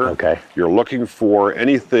water. Okay. You're looking for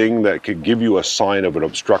anything that could give you a sign of an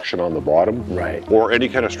obstruction on the bottom. Right. Or any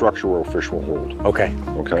kind of structure where a fish will hold. Okay.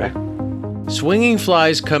 Okay. Swinging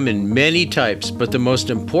flies come in many types, but the most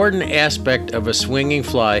important aspect of a swinging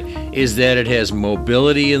fly is that it has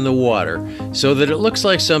mobility in the water so that it looks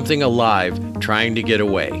like something alive trying to get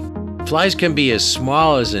away. Flies can be as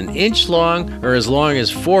small as 1 inch long or as long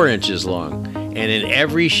as 4 inches long, and in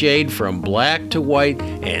every shade from black to white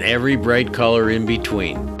and every bright color in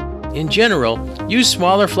between. In general, use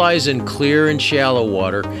smaller flies in clear and shallow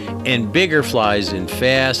water and bigger flies in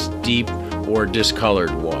fast, deep, or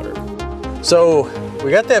discolored water. So we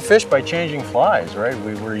got that fish by changing flies, right?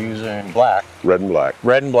 We were using black. Red and black.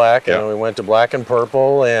 Red and black, and we went to black and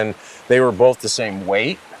purple, and they were both the same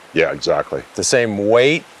weight. Yeah, exactly. The same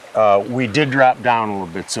weight. We did drop down a little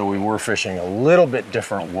bit, so we were fishing a little bit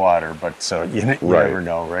different water, but so you never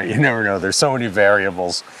know, right? You never know. There's so many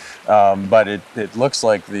variables. But it looks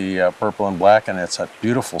like the purple and black, and it's a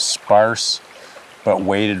beautiful, sparse, but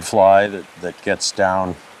weighted fly that gets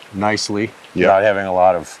down nicely without having a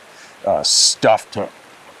lot of stuff to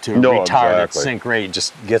retard its sink rate.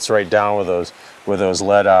 Just gets right down with those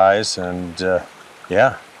lead eyes, and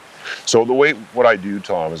So what I do,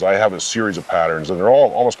 Tom, is I have a series of patterns, and they're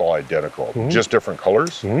almost all identical, just different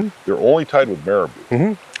colors. They're only tied with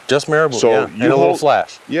marabou. Just marabou, so and a little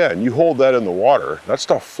flash. Yeah, and you hold that in the water, that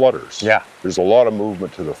stuff flutters. Yeah. There's a lot of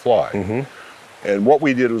movement to the fly. And what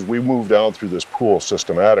we did was we moved down through this pool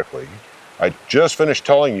systematically. I just finished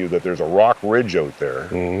telling you that there's a rock ridge out there,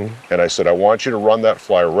 and I said, I want you to run that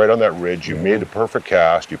fly right on that ridge. You made the perfect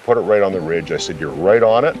cast, you put it right on the ridge. I said, you're right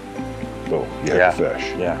on it, boom, you hit the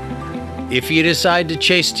fish. If you decide to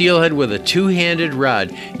chase steelhead with a two-handed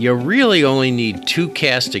rod, you really only need 2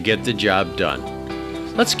 casts to get the job done.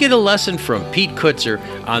 Let's get a lesson from Pete Kutzer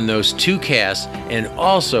on those 2 casts and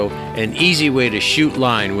also an easy way to shoot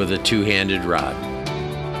line with a 2-handed rod.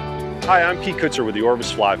 Hi, I'm Pete Kutzer with the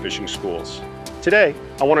Orvis Fly Fishing Schools. Today,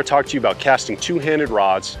 I want to talk to you about casting 2-handed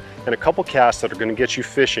rods and a couple casts that are going to get you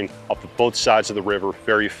fishing off of both sides of the river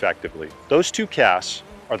very effectively. Those 2 casts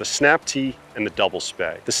are the snap tee and the double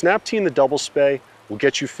spay. The snap tee and the double spay will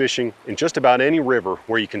get you fishing in just about any river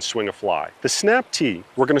where you can swing a fly. The snap tee,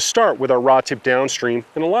 we're going to start with our rod tip downstream,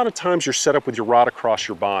 and a lot of times you're set up with your rod across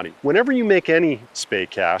your body. Whenever you make any spay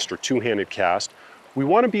cast or 2-handed cast, we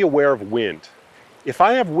want to be aware of wind. If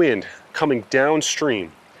I have wind coming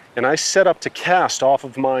downstream and I set up to cast off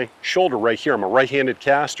of my shoulder right here, I'm a right-handed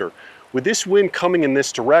caster, with this wind coming in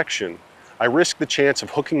this direction, I risk the chance of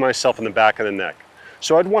hooking myself in the back of the neck.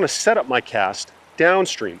 So I'd want to set up my cast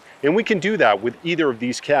downstream, and we can do that with either of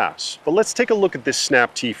these casts. But let's take a look at this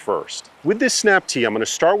snap tee first. With this snap tee, I'm going to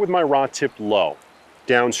start with my rod tip low,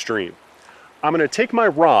 downstream. I'm going to take my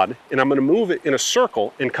rod and I'm going to move it in a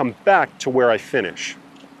circle and come back to where I finish.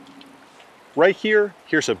 Right here,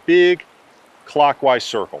 here's a big clockwise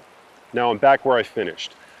circle. Now I'm back where I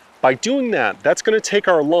finished. By doing that, that's going to take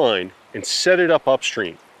our line and set it up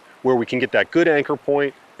upstream, where we can get that good anchor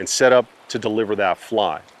point and set up to deliver that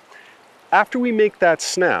fly. After we make that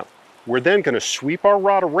snap, we're then going to sweep our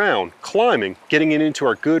rod around, climbing, getting it into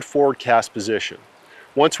our good forward cast position.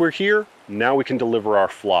 Once we're here, now we can deliver our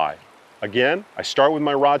fly. Again, I start with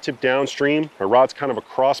my rod tip downstream. My rod's kind of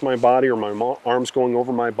across my body, or my arm's going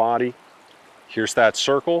over my body. Here's that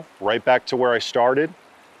circle, right back to where I started.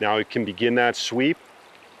 Now I can begin that sweep,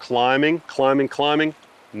 climbing, climbing, climbing.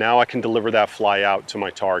 Now I can deliver that fly out to my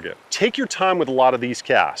target. Take your time with a lot of these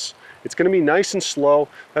casts. It's going to be nice and slow.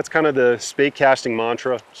 That's kind of the spay casting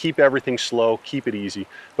mantra. Keep everything slow, keep it easy.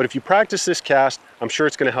 But if you practice this cast, I'm sure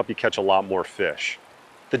it's going to help you catch a lot more fish.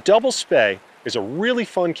 The double spay is a really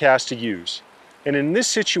fun cast to use. And in this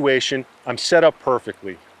situation, I'm set up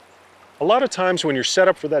perfectly. A lot of times when you're set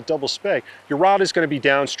up for that double spay, your rod is going to be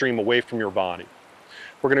downstream away from your body.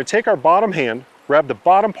 We're going to take our bottom hand, grab the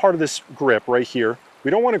bottom part of this grip right here. We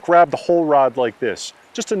don't want to grab the whole rod like this.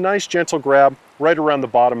 Just a nice gentle grab right around the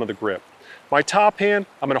bottom of the grip. My top hand,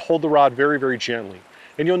 I'm going to hold the rod very, very gently.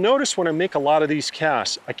 And you'll notice when I make a lot of these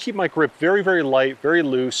casts, I keep my grip very, very light, very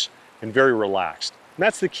loose, and very relaxed. And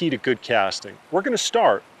that's the key to good casting. We're going to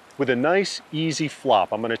start with a nice, easy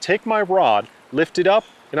flop. I'm going to take my rod, lift it up,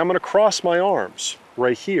 and I'm going to cross my arms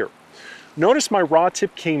right here. Notice my rod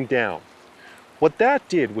tip came down. What that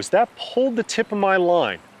did was that pulled the tip of my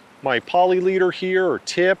line, my poly leader here, or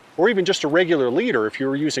tip, or even just a regular leader if you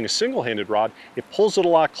were using a single-handed rod, it pulls it a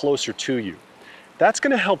lot closer to you. That's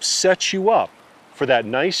going to help set you up for that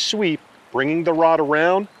nice sweep, bringing the rod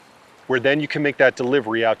around, where then you can make that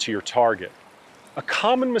delivery out to your target. A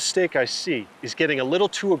common mistake I see is getting a little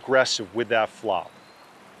too aggressive with that flop.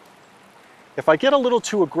 If I get a little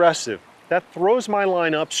too aggressive, that throws my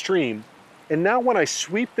line upstream, and now when I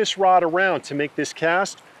sweep this rod around to make this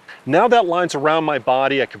cast, now that line's around my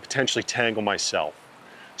body, I could potentially tangle myself.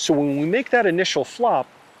 So when we make that initial flop,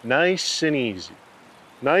 nice and easy.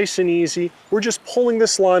 Nice and easy. We're just pulling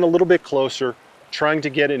this line a little bit closer, trying to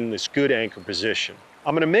get it in this good anchor position.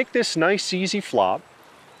 I'm going to make this nice, easy flop.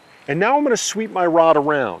 And now I'm going to sweep my rod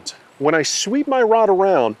around. When I sweep my rod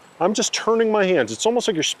around, I'm just turning my hands. It's almost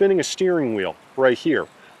like you're spinning a steering wheel right here.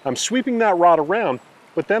 I'm sweeping that rod around,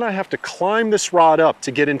 but then I have to climb this rod up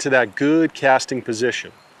to get into that good casting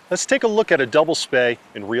position. Let's take a look at a double spay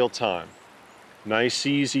in real time. Nice,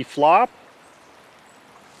 easy flop.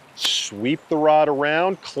 Sweep the rod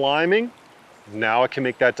around, climbing. Now I can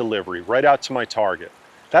make that delivery right out to my target.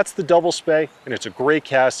 That's the double spay, and it's a great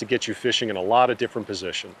cast to get you fishing in a lot of different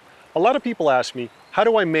positions. A lot of people ask me, how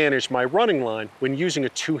do I manage my running line when using a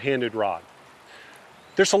two-handed rod?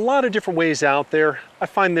 There's a lot of different ways out there. I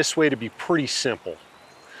find this way to be pretty simple.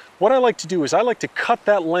 What I like to do is I like to cut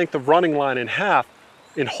that length of running line in half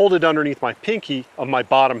and hold it underneath my pinky of my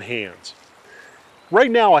bottom hand.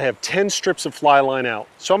 Right now I have 10 strips of fly line out,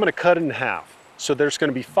 so I'm going to cut it in half. So there's going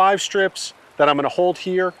to be 5 strips that I'm going to hold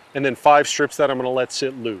here, and then 5 strips that I'm going to let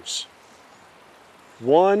sit loose.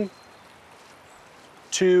 1,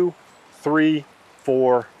 2, 3,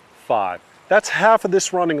 4, 5. That's half of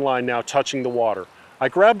this running line now touching the water. I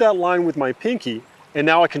grab that line with my pinky, and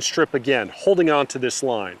now I can strip again, holding on to this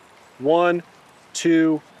line. 1,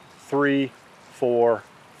 2, 3, 4,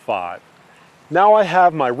 5. Now I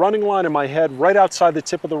have my running line in my head right outside the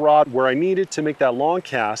tip of the rod where I need it to make that long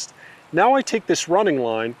cast. Now I take this running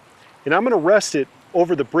line and I'm going to rest it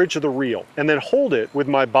over the bridge of the reel and then hold it with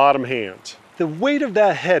my bottom hand. The weight of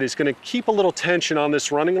that head is going to keep a little tension on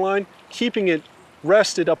this running line, keeping it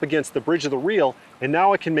rested up against the bridge of the reel, and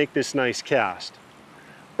now I can make this nice cast.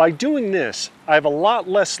 By doing this, I have a lot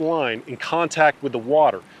less line in contact with the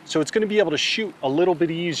water, so it's going to be able to shoot a little bit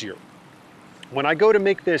easier. When I go to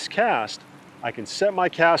make this cast, I can set my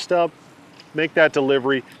cast up, make that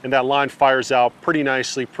delivery, and that line fires out pretty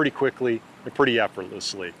nicely, pretty quickly, and pretty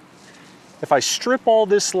effortlessly. If I strip all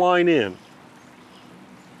this line in,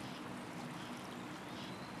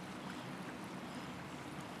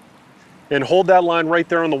 and hold that line right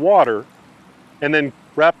there on the water, and then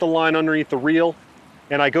wrap the line underneath the reel,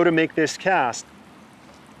 and I go to make this cast,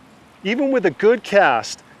 even with a good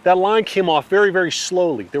cast, that line came off very, very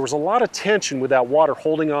slowly. There was a lot of tension with that water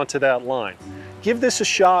holding onto that line. Give this a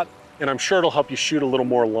shot, and I'm sure it'll help you shoot a little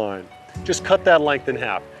more line. Just cut that length in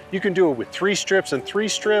half. You can do it with 3 strips and 3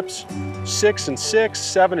 strips, 6 and 6,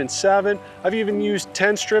 7 and 7. I've even used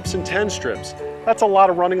 10 strips and 10 strips. That's a lot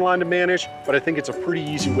of running line to manage, but I think it's a pretty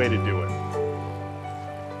easy way to do it.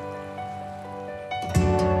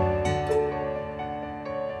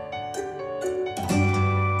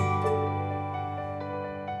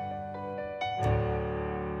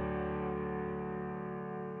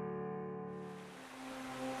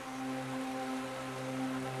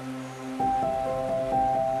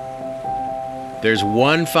 There's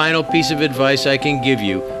one final piece of advice I can give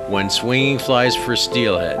you when swinging flies for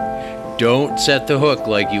steelhead. Don't set the hook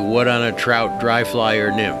like you would on a trout, dry fly,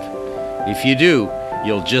 or nymph. If you do,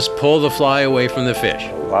 you'll just pull the fly away from the fish.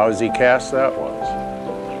 Lousy cast that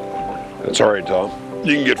was. It's all right, Tom.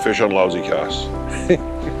 You can get fish on lousy casts. They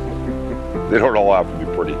don't all have to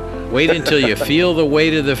be pretty. Wait until you feel the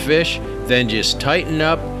weight of the fish, then just tighten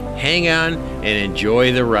up, hang on, and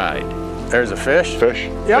enjoy the ride. There's a fish. Fish?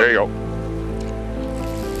 Yep. There you go.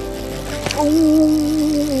 Ooh.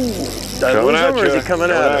 Did I lose him, or is he coming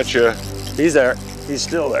at you? He's there. He's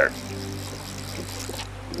still there.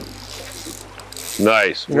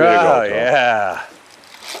 Nice. Way to go, Tom. Yeah.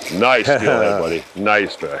 Nice steelhead, buddy.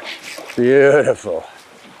 Nice fish. Beautiful.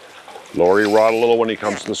 Lower your rod a little when he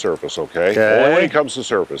comes to the surface, okay? Okay. Only when he comes to the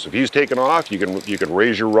surface. If he's taking off, you can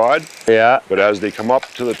raise your rod. Yeah. But as they come up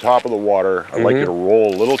to the top of the water, I'd like you to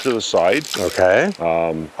roll a little to the side. Okay.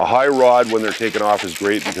 A high rod when they're taking off is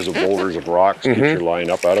great because of boulders of rocks. Keeps your line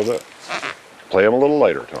up out of it. Play them a little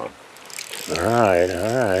lighter, Tom. All right,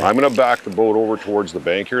 all right. I'm going to back the boat over towards the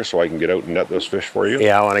bank here so I can get out and net this fish for you.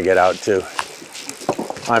 Yeah, I want to get out too.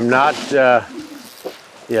 I'm not,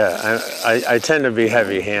 I tend to be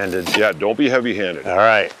heavy-handed. Yeah, don't be heavy-handed. All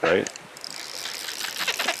right. Right?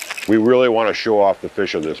 We really want to show off the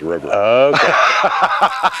fish of this river. Okay.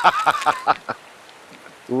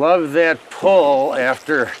 Love that pull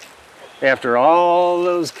after all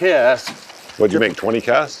those casts. What'd you make, 20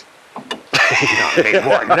 casts? No, made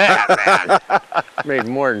more than that, man. Made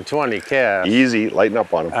more than 20 casts. Easy, lighten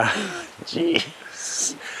up on them.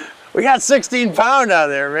 Jeez. We got 16 pound out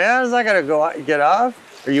there, man. Is that gonna get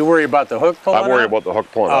off? Are you worried about the hook pulling I'm worried out? about the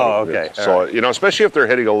hook pulling out. Oh, okay. So, you know, especially if they're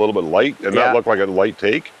hitting a little bit light and that look like a light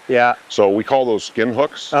take. Yeah. So we call those skin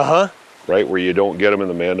hooks. Uh-huh. Right, where you don't get them in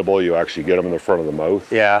the mandible, you actually get them in the front of the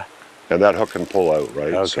mouth. Yeah. And that hook can pull out,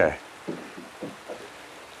 right? Okay.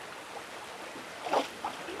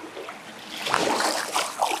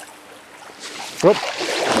 Whoop.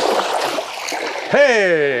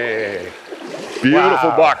 Hey! Beautiful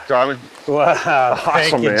buck, Tommy. Wow.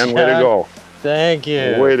 Awesome, man. Way to go. Thank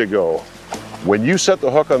you. Way to go. When you set the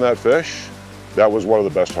hook on that fish, that was one of the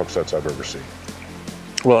best hook sets I've ever seen.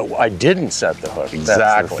 Well, I didn't set the hook. Exactly.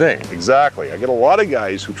 That's the thing. Exactly. I get a lot of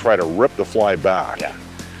guys who try to rip the fly back. Yeah.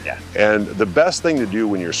 Yeah. And the best thing to do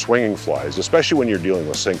when you're swinging flies, especially when you're dealing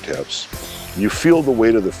with sink tips, you feel the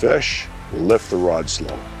weight of the fish, lift the rod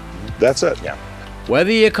slow. That's it. Yeah.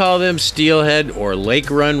 Whether you call them steelhead or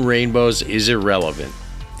lake run rainbows is irrelevant.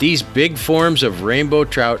 These big forms of rainbow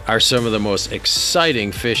trout are some of the most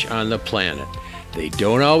exciting fish on the planet. They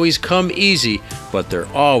don't always come easy, but they're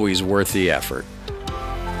always worth the effort.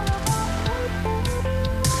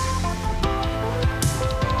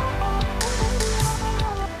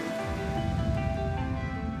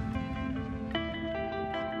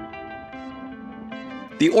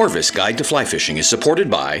 The Orvis Guide to Fly Fishing is supported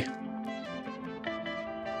by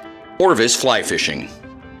Orvis Fly Fishing,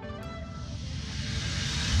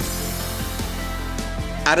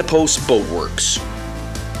 Adipose Boat Works,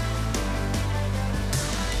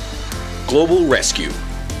 Global Rescue,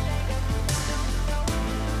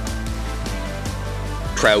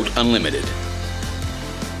 Trout Unlimited,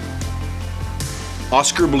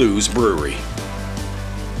 Oscar Blues Brewery.